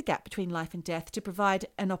bridge the gap between life and death to provide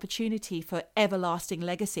an opportunity for everlasting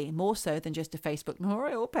legacy, more so than just a Facebook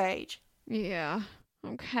memorial page. Yeah.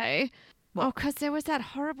 Okay. What? Oh, because there was that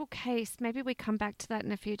horrible case. Maybe we come back to that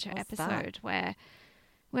in a future What's episode where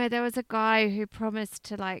there was a guy who promised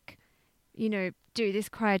to do this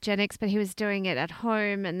cryogenics, but he was doing it at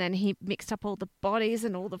home, and then he mixed up all the bodies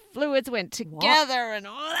and all the fluids went together and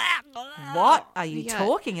all that. What are you Yeah.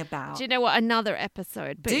 talking about? Do you know what? Another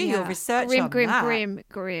episode. But Do your yeah, research grim, on grim, that.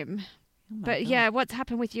 grim. Oh my But God. yeah, what's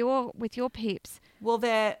happened with your peeps? Well,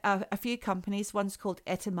 there are a few companies. One's called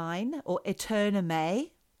Etamine or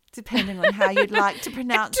Etername, depending on how you'd like to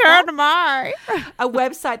pronounce that. my. A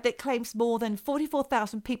website that claims more than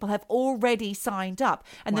 44,000 people have already signed up.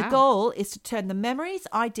 And the Wow. goal is to turn the memories,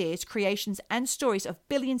 ideas, creations, and stories of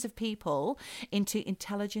billions of people into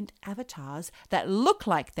intelligent avatars that look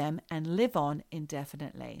like them and live on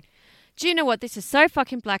indefinitely. Do you know what? This is so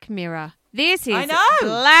fucking Black Mirror. This is I know.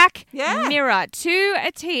 Black Yeah. Mirror to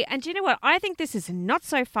a T. And do you know what? I think this is not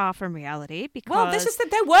so far from reality because... Well,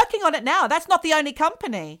 they're working on it now. That's not the only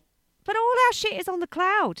company. But all our shit is on the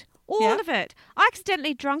cloud. All Yeah. of it. I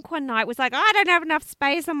accidentally drunk one night, was like, I don't have enough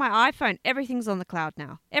space on my iPhone. Everything's on the cloud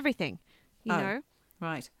now. Everything. You Oh. know?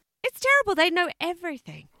 Right. It's terrible. They know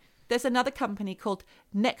everything. There's another company called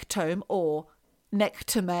Nectome or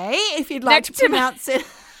Nectome, if you'd like to Nectome. pronounce it.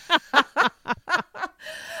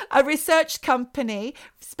 A research company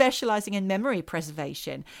specializing in memory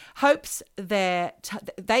preservation they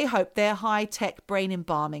hope their high-tech brain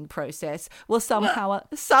embalming process will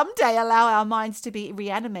someday allow our minds to be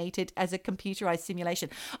reanimated as a computerized simulation.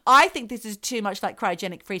 I think this is too much like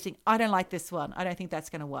cryogenic freezing. I don't like this one. I don't think that's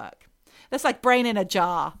going to work. That's like brain in a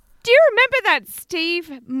jar. Do you remember that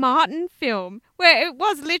Steve Martin film where it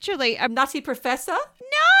was literally a... Nutty Professor? No,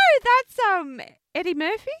 that's Eddie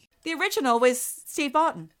Murphy. The original was Steve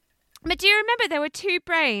Martin. But do you remember there were two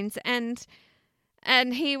brains and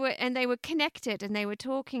they were connected and they were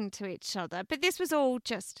talking to each other. But this was all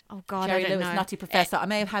just Jerry I don't Lewis, know. Nutty Professor. I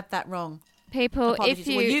may have had that wrong. People, Apologies.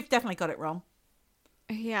 if Well, you've definitely got it wrong.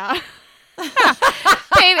 yeah.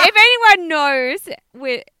 If anyone knows,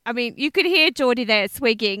 you could hear Geordie there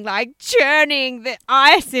swigging, like churning the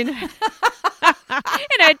ice in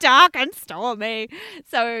her dark and stormy.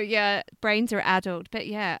 So yeah, brains are addled. But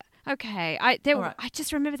yeah, okay. All right. I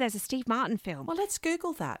just remember there's a Steve Martin film. Well, let's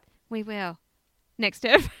Google that. We will next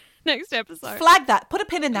episode. Flag that. Put a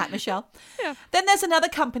pin in that, Michelle. Yeah. Then there's another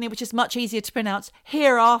company which is much easier to pronounce,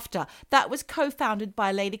 Hereafter. That was co-founded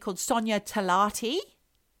by a lady called Sonia Talati.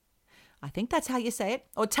 I think that's how you say it.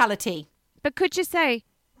 Or Talati. But could you say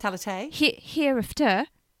Talate? hereafter?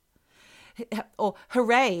 Or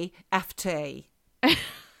Hooray After.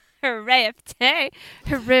 Hereafter.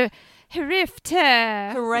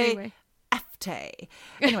 Hereafter. Hooray Anyway. After.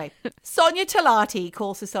 Anyway, Sonia Talati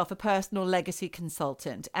calls herself a personal legacy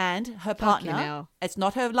consultant, and her Fucking partner, hell. it's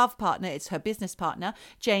not her love partner, it's her business partner,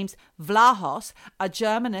 James Vlahos, a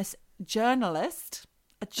journalist,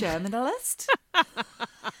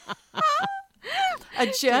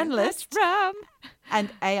 Rum. and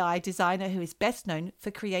AI designer who is best known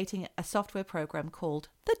for creating a software program called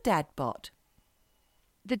the Dadbot.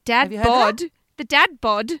 The dad Have you heard of bod. The dad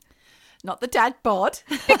bod. Not the Dadbot.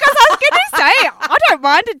 Because I was going to say, I don't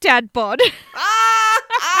mind a dad bod.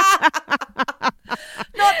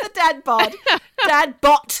 Not the Dadbot.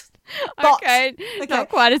 Dadbot. Bot. Okay, not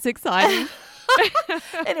quite as exciting.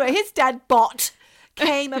 Anyway, his Dadbot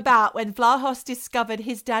came about when Vlahos discovered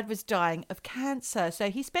his dad was dying of cancer. So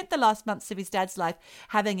he spent the last months of his dad's life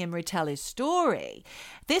having him retell his story.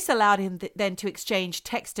 This allowed him then to exchange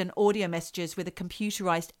text and audio messages with a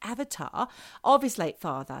computerized avatar of his late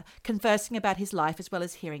father, conversing about his life as well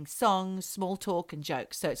as hearing songs, small talk and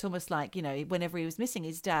jokes. So it's almost like, whenever he was missing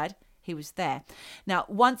his dad, he was there. Now,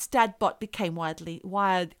 once Dadbot became widely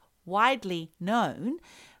known,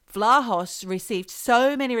 Vlahos received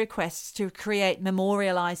so many requests to create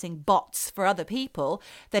memorializing bots for other people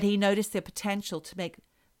that he noticed the potential to make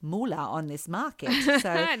moolah on this market. So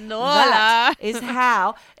that is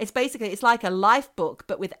how it's like a life book,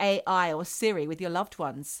 but with AI or Siri with your loved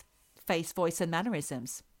ones' face, voice, and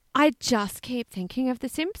mannerisms. I just keep thinking of The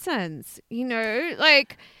Simpsons,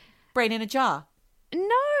 like brain in a jar.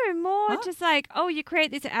 No, more just like, you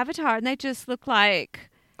create this avatar and they just look like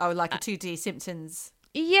like a 2D Simpsons.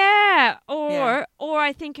 Yeah, or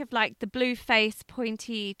I think of like the blue face,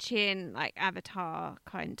 pointy chin, like avatar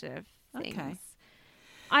kind of things. Okay.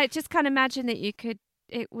 I just can't imagine that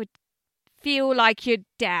it would feel like your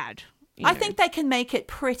dad. I think they can make it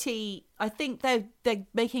pretty. I think they're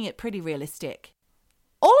making it pretty realistic.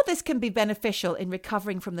 All of this can be beneficial in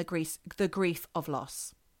recovering from the grief of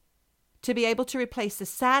loss. To be able to replace the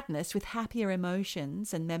sadness with happier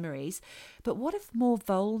emotions and memories. But what if more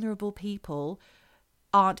vulnerable people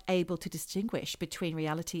aren't able to distinguish between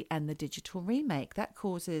reality and the digital remake?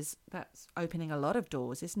 That's opening a lot of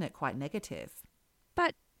doors, isn't it? Quite negative.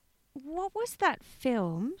 But what was that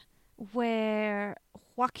film where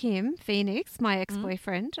Joaquin Phoenix, my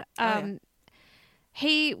ex-boyfriend,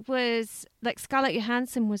 he was like Scarlett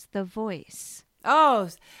Johansson was the voice. Oh,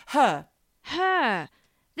 her.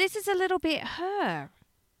 This is a little bit her.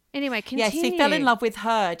 Anyway, continue. Yes, he fell in love with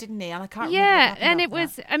her, didn't he? And I can't remember. Yeah, and it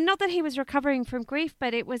was not that he was recovering from grief,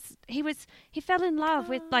 but he fell in love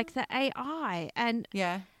with like the AI, and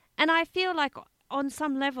I feel like on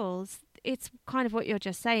some levels it's kind of what you're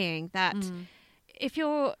just saying, that if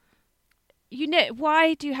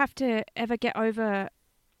why do you have to ever get over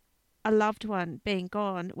a loved one being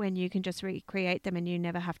gone when you can just recreate them and you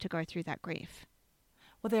never have to go through that grief?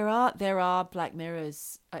 Well, there are Black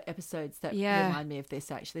Mirror's episodes that remind me of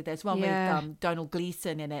this, actually. There's one with Donald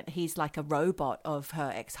Gleason in it. He's like a robot of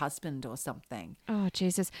her ex-husband or something. Oh,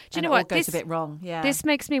 Jesus. Do you know what? what? It all goes a bit wrong. Yeah. This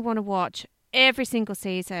makes me want to watch every single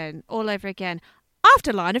season all over again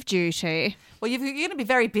after Line of Duty. Well, you're going to be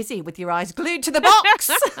very busy with your eyes glued to the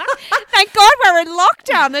box. Thank God we're in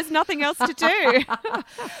lockdown. There's nothing else to do.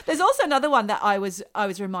 There's also another one that I was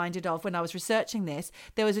reminded of when I was researching this.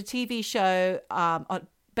 There was a TV show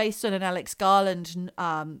based on an Alex Garland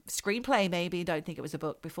screenplay, maybe. Don't think it was a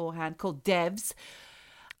book beforehand, called Devs.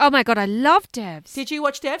 Oh my God, I love Devs. Did you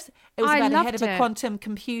watch Devs? It was about a head of a quantum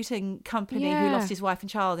computing company who lost his wife and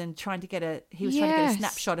child and trying to get a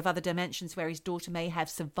snapshot of other dimensions where his daughter may have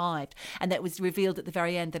survived. And that was revealed at the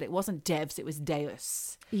very end that it wasn't Devs, it was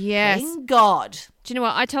Deus. Yes. Thank God. Do you know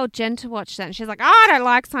what? I told Jen to watch that and she's like, I don't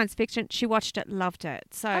like science fiction. She watched it, loved it.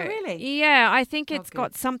 So, oh, really? Yeah, I think it's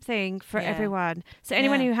got something for everyone. So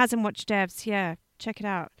anyone who hasn't watched Devs, check it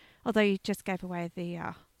out. Although you just gave away the...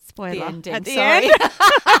 spoiler. The ending, at the sorry. end.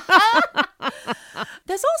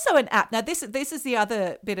 There's also an app. Now, this is the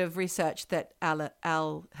other bit of research that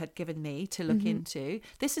Al had given me to look into.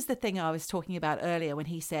 This is the thing I was talking about earlier when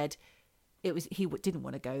he said he didn't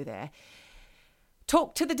want to go there.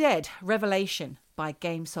 Talk to the Dead, Revelation by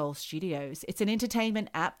GameSoul Studios. It's an entertainment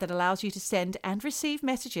app that allows you to send and receive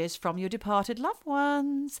messages from your departed loved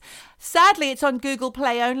ones. Sadly, it's on Google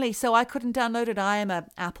Play only, so I couldn't download it. I am an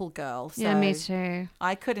Apple girl. So yeah, me too.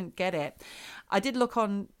 I couldn't get it. I did look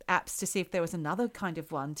on apps to see if there was another kind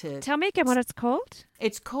of one to... Tell me again what it's called.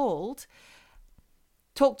 It's called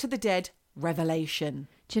Talk to the Dead, Revelation.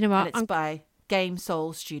 Do you know what? And it's by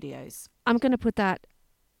GameSoul Studios. I'm going to put that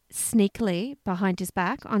sneakily behind his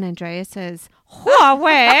back on Andreas's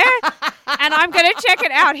Huawei and I'm going to check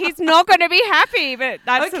it out. He's not going to be happy, but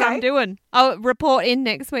that's what I'm doing. I'll report in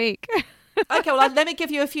next week. Okay, well, let me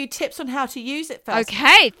give you a few tips on how to use it first.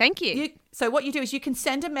 Okay, thank you. So what you do is you can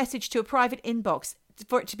send a message to a private inbox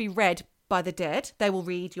for it to be read by the dead. They will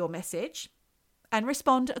read your message and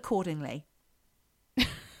respond accordingly.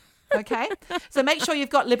 Okay, so make sure you've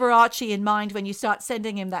got Liberace in mind when you start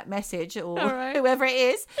sending him that message or whoever it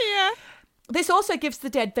is. Yeah. This also gives the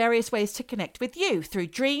dead various ways to connect with you through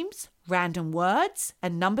dreams, random words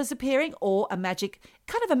and numbers appearing, or a magic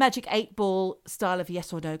 8-ball style of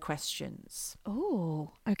yes or no questions.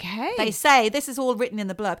 Oh, okay. They say, this is all written in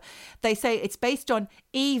the blurb, they say it's based on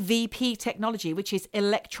EVP technology, which is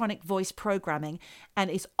electronic voice programming, and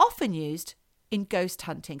is often used in ghost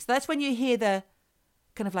hunting. So that's when you hear the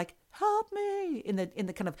kind of like help me, in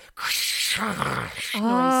the kind of noise.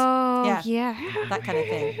 Oh, yeah. That kind of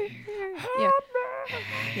thing. Yeah.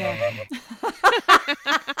 Yeah.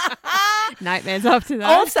 Nightmares after that.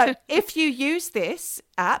 Also, if you use this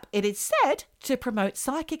app, it is said to promote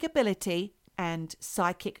psychic ability and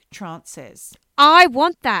psychic trances. I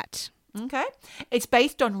want that. Okay. It's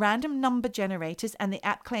based on random number generators, and the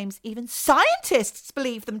app claims even scientists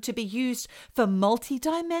believe them to be used for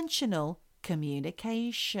multidimensional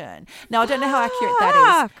communication. Now, I don't know how accurate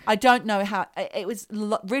that is. I don't know how. It was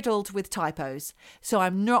riddled with typos, so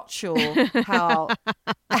I'm not sure how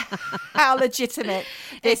legitimate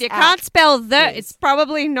this If you app can't spell the, is. it's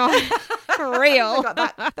probably not real. They got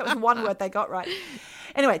that. That was one word they got right.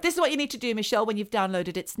 Anyway, this is what you need to do, Michelle, when you've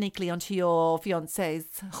downloaded it sneakily onto your fiance's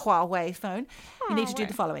Huawei phone. You need to do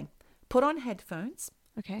the following. Put on headphones.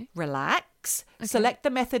 Okay. Relax. Okay. Select the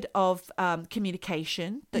method of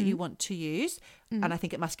communication that you want to use. And I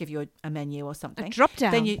think it must give you a menu or something. A drop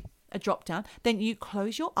down. A drop down. Then you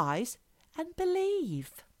close your eyes and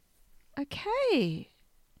believe. Okay.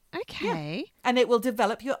 Okay. And it will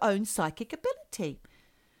develop your own psychic ability.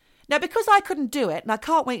 Now, because I couldn't do it, and I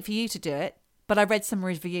can't wait for you to do it, but I read some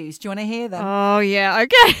reviews. Do you want to hear them? Oh, yeah.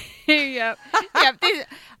 Okay. Yep. This,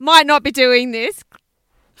 might not be doing this.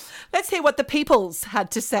 Let's hear what the peoples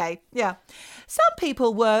had to say. Yeah. Some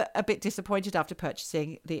people were a bit disappointed after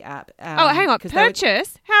purchasing the app. Oh, hang on. 'cause they would-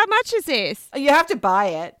 Purchase? How much is this? You have to buy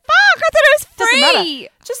it. Fuck, I thought it was Doesn't matter. free.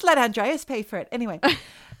 Just let Andreas pay for it. Anyway,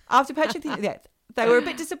 after purchasing they were a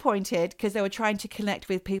bit disappointed because they were trying to connect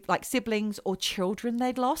with people like siblings or children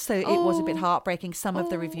they'd lost. So it was a bit heartbreaking. Some of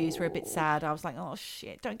the reviews were a bit sad. I was like, oh,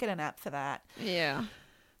 shit, don't get an app for that. Yeah.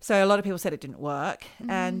 So a lot of people said it didn't work.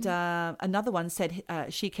 And another one said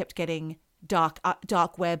she kept getting dark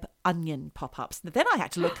web onion pop-ups. Then I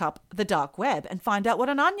had to look up the dark web and find out what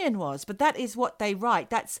an onion was. But that is what they write.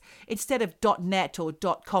 That's instead of .net or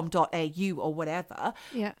 .com.au or whatever.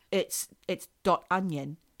 Yeah. It's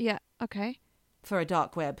 .onion Yeah. Okay. for a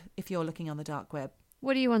dark web if you're looking on the dark web.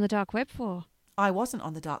 What are you on the dark web for? I wasn't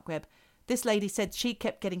on the dark web. This lady said she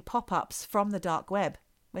kept getting pop-ups from the dark web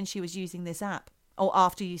when she was using this app or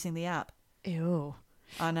after using the app. Ew.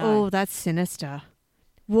 I know. Oh, that's sinister.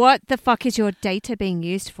 What the fuck is your data being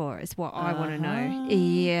used for is what I want to know.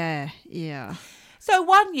 Yeah. Yeah. So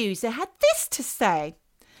one user had this to say.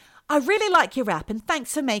 I really like your app and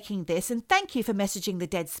thanks for making this and thank you for messaging the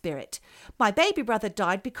dead spirit. My baby brother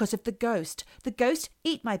died because of the ghost. The ghost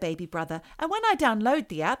eat my baby brother and when I download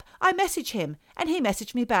the app, I message him and he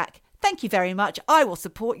messaged me back. Thank you very much. I will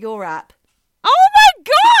support your app. Oh my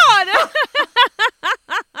God!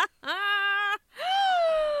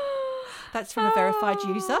 That's from a verified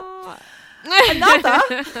user.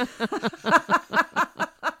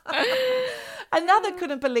 Another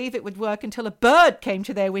couldn't believe it would work until a bird came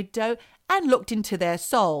to their window and looked into their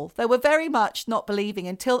soul. They were very much not believing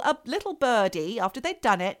until a little birdie, after they'd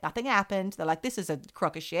done it, nothing happened. They're like, this is a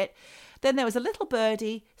crock of shit. Then there was a little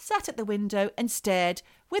birdie sat at the window and stared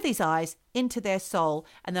with his eyes into their soul.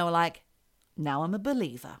 And they were like, now I'm a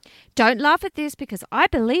believer. Don't laugh at this because I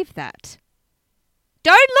believe that.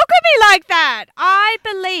 Don't look at me like that. I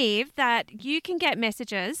believe that you can get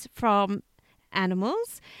messages from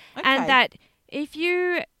animals and that if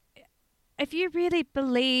you really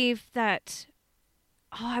believe that,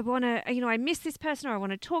 oh, I want to, I miss this person or I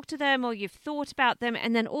want to talk to them or you've thought about them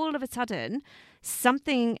and then all of a sudden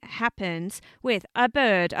something happens with a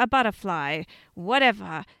bird, a butterfly,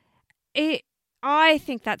 whatever. I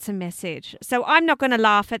think that's a message. So I'm not going to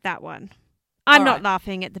laugh at that one. I'm not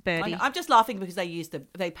laughing at the birdie. I'm just laughing because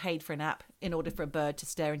they paid for an app in order for a bird to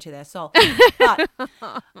stare into their soul. But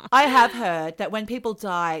I have heard that when people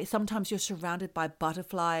die, sometimes you're surrounded by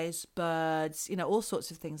butterflies, birds, all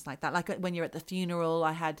sorts of things like that. Like when you're at the funeral,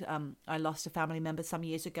 I lost a family member some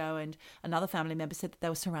years ago, and another family member said that they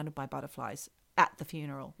were surrounded by butterflies at the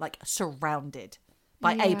funeral, like surrounded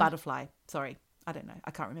by a butterfly. Sorry, I don't know.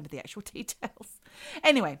 I can't remember the actual details.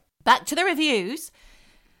 Anyway, back to the reviews.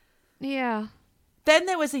 Yeah. Then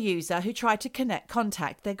there was a user who tried to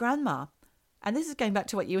contact their grandma. And this is going back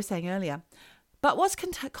to what you were saying earlier. But was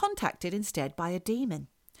contacted instead by a demon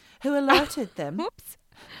who alerted them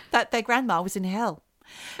that their grandma was in hell.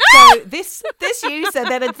 So this user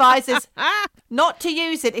then advises not to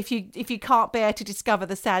use it if you can't bear to discover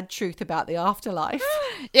the sad truth about the afterlife.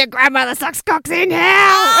 Your grandmother sucks cocks in hell.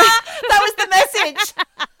 That was the message.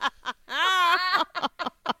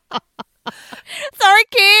 Sorry,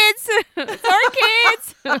 kids. Sorry,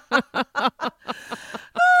 kids.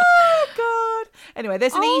 Oh, God. Anyway,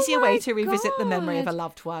 there's an easier way to revisit the memory of a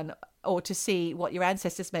loved one or to see what your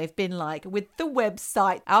ancestors may have been like with the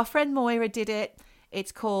website. Our friend Moira did it.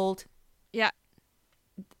 It's called Yeah.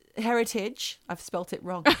 Heritage. I've spelt it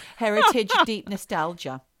wrong. Heritage Deep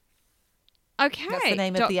Nostalgia. Okay. That's the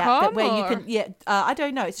name of the .com app where you or- can. Yeah, I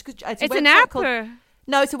don't know. It's a It's an website app called- or...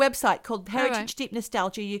 No, it's a website called Heritage right. Deep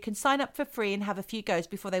Nostalgia. You can sign up for free and have a few goes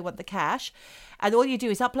before they want the cash. And all you do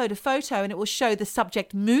is upload a photo and it will show the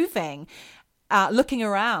subject moving, looking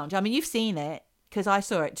around. I mean, you've seen it because I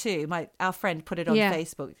saw it too. Our friend put it on Yeah.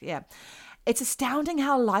 Facebook. Yeah. It's astounding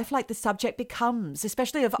how lifelike the subject becomes,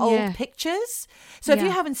 especially of old Yeah. pictures. So if you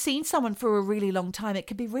Yeah. haven't seen someone for a really long time, it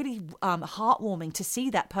can be really heartwarming to see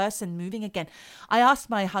that person moving again. I asked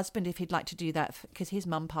my husband if he'd like to do that because his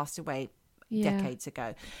mum passed away decades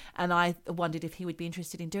ago. And I wondered if he would be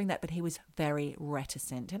interested in doing that, but he was very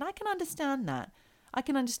reticent. And I can understand that.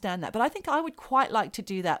 But I think I would quite like to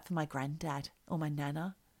do that for my granddad or my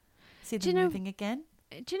nana. See them moving again.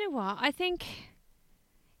 Do you know what? I think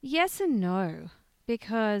yes and no,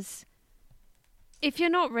 because if you're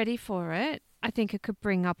not ready for it, I think it could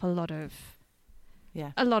bring up a lot of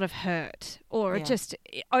hurt or just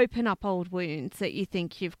open up old wounds that you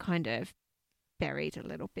think you've kind of buried a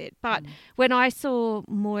little bit. But when I saw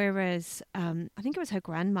Moira's, I think it was her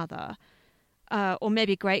grandmother, or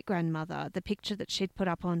maybe great-grandmother, the picture that she'd put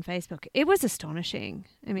up on Facebook, it was astonishing.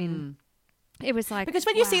 I mean, it was like... Because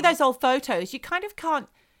when you see those old photos, you kind of can't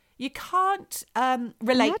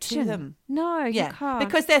relate to them. No, you can't.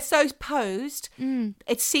 Because they're so posed.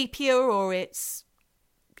 It's sepia or it's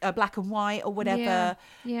black and white or whatever.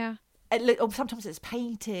 Yeah. Or sometimes it's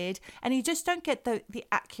painted, and you just don't get the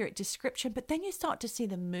accurate description. But then you start to see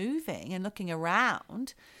them moving and looking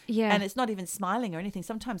around, and it's not even smiling or anything.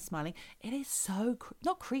 Sometimes smiling. It is so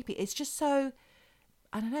not creepy. It's just so,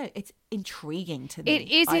 I don't know. It's intriguing to me.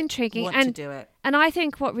 It is intriguing, I want to do it. And I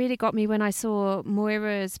think what really got me when I saw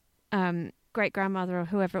Moira's great grandmother or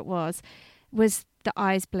whoever it was the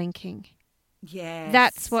eyes blinking. Yeah,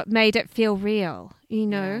 that's what made it feel real. You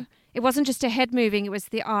know. Yeah. It wasn't just a head moving; it was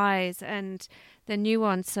the eyes and the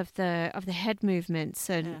nuance of the head movements,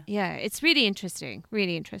 and it's really interesting.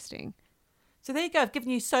 Really interesting. So there you go. I've given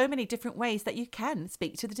you so many different ways that you can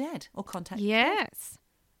speak to the dead or contact. Yes.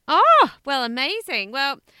 Oh, well, amazing.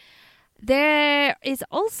 Well, there is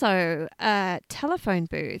also a telephone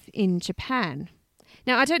booth in Japan.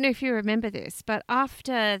 Now, I don't know if you remember this, but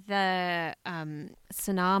after the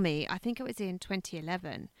tsunami, I think it was in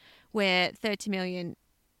 2011, where 30 million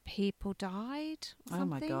people died or something. Oh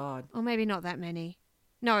my God. Or maybe not that many.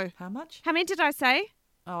 No. How much? How many did I say?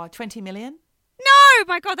 Oh, 20 million? No,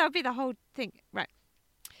 my God, that would be the whole thing. Right.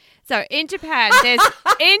 So in Japan,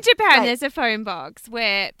 there's a phone box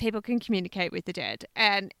where people can communicate with the dead,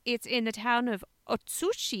 and it's in the town of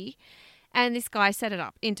Otsushi. And this guy set it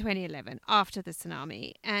up in 2011 after the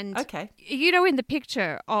tsunami. And you know, in the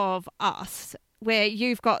picture of us where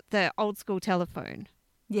you've got the old school telephone.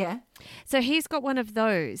 Yeah. So he's got one of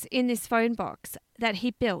those in this phone box that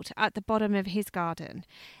he built at the bottom of his garden.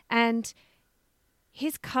 And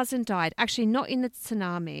his cousin died, actually not in the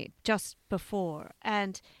tsunami, just before.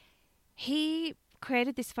 And he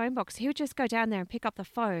created this phone box. He would just go down there and pick up the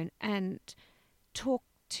phone and talk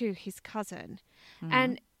to his cousin. Mm-hmm.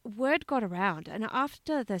 And word got around. And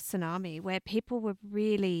after the tsunami, where people were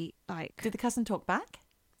really like... Did the cousin talk back?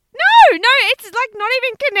 No, it's like not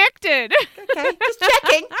even connected. Okay, just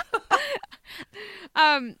checking.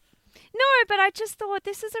 No, but I just thought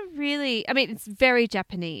this is a really, I mean, it's very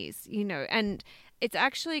Japanese, you know, and it's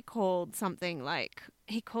actually called something like,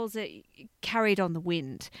 he calls it carried on the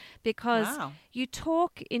wind, because you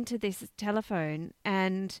talk into this telephone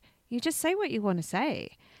and you just say what you want to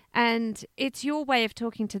say. And it's your way of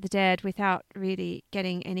talking to the dead without really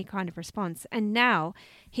getting any kind of response. And now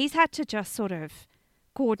he's had to just sort of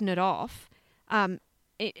cordon it off and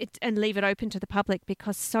leave it open to the public,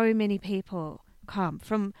 because so many people come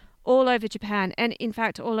from all over Japan and, in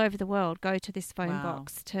fact, all over the world go to this phone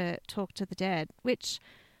box to talk to the dead, which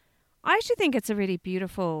I actually think it's a really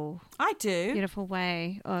beautiful... I do. Beautiful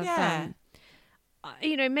way of...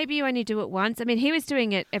 you know, maybe you only do it once. I mean, he was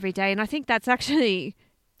doing it every day, and I think that's actually...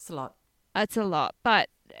 It's a lot. It's a lot, but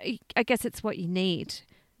I guess it's what you need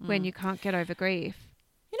when you can't get over grief.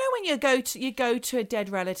 You know, when you go to a dead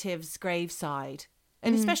relative's graveside,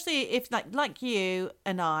 and especially if like you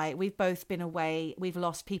and I, we've both been away. We've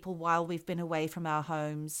lost people while we've been away from our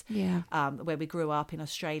homes, where we grew up in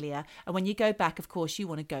Australia. And when you go back, of course, you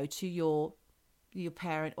want to go to your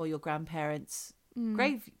parent or your grandparents'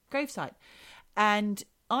 gravesite. And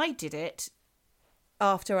I did it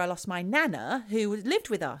after I lost my nana, who lived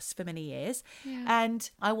with us for many years, and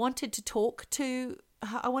I wanted to talk to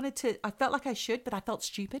her. I felt like I should, but I felt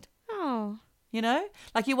stupid. Oh. You know,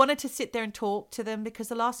 like you wanted to sit there and talk to them because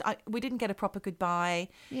we didn't get a proper goodbye.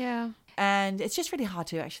 Yeah. And it's just really hard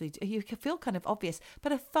to actually, you can feel kind of obvious.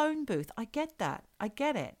 But a phone booth, I get that. I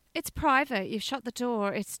get it. It's private. You've shut the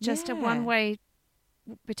door. It's just a one-way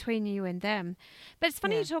between you and them. But it's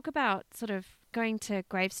funny you talk about sort of going to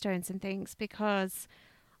gravestones and things, because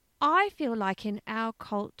I feel like in our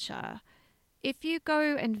culture, if you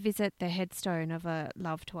go and visit the headstone of a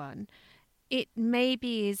loved one, it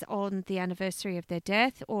maybe is on the anniversary of their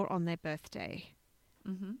death or on their birthday.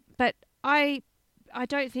 Mm-hmm. But I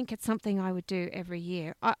don't think it's something I would do every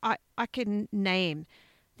year. I can name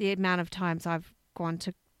the amount of times I've gone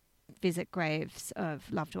to visit graves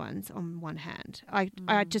of loved ones on one hand. I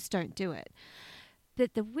just don't do it.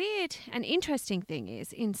 But the weird and interesting thing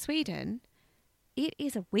is, in Sweden, it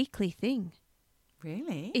is a weekly thing.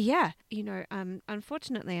 Really? Yeah. You know,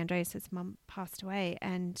 unfortunately, Andreas' mum passed away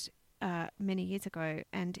and many years ago,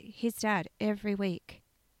 and his dad every week,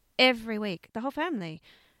 the whole family,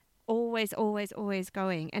 always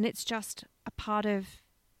going, and it's just a part of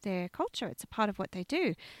their culture. It's a part of what they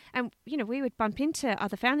do. And you know, we would bump into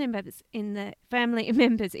other family members in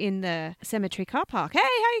the cemetery car park. Hey,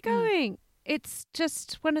 how you going? It's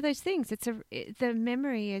just one of those things. The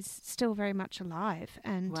memory is still very much alive.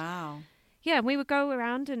 And wow. Yeah, we would go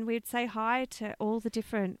around and we'd say hi to all the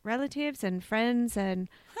different relatives and friends, and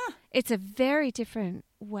it's a very different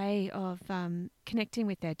way of connecting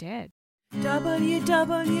with their dead.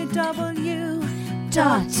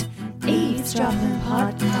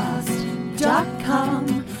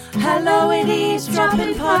 www.eavesdroppingpodcast.com. Hello at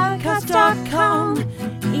eavesdroppingpodcast.com.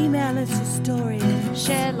 Email us a story.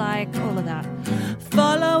 Share, like, all of that.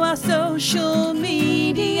 Follow our social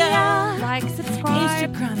media. Like,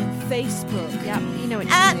 subscribe. Instagram and Facebook. Yep, you know what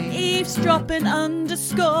you At do. eavesdropping_.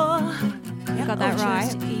 You got that right.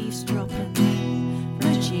 Just eavesdropping.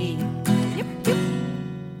 Reggie. Yep.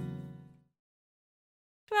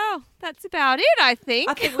 Well, that's about it, I think.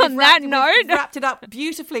 I think on that note. we've wrapped it up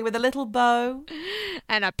beautifully with a little bow.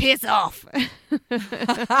 And a piss off.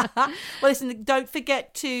 Well, listen, don't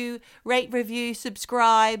forget to rate, review,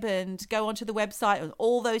 subscribe, and go onto the website and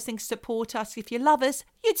all those things. Support us. If you love us,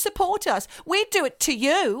 you'd support us. We'd do it to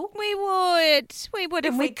you. We would.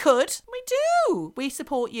 If we could. We do. We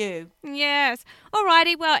support you. Yes.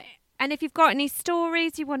 Alrighty. Well, and if you've got any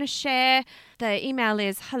stories you want to share, the email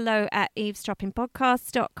is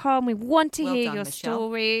hello@eavesdroppingpodcast.com. We want to hear your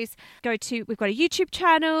stories. We've got a YouTube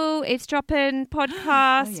channel, Eavesdropping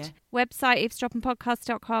Podcast, website,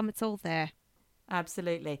 eavesdroppingpodcast.com. It's all there.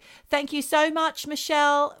 Absolutely. Thank you so much,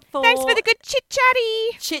 Michelle. Thanks for the good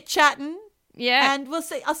chit-chatting. Yeah. And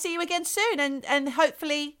I'll see you again soon. And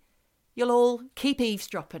hopefully you'll all keep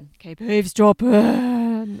eavesdropping. Keep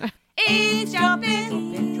eavesdropping. Eavesdropping.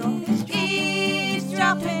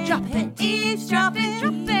 Eavesdropping. Dropping. Eavesdropping.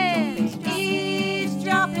 Dropping.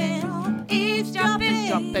 Eavesdropping.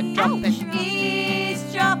 Eavesdropping. Dropping.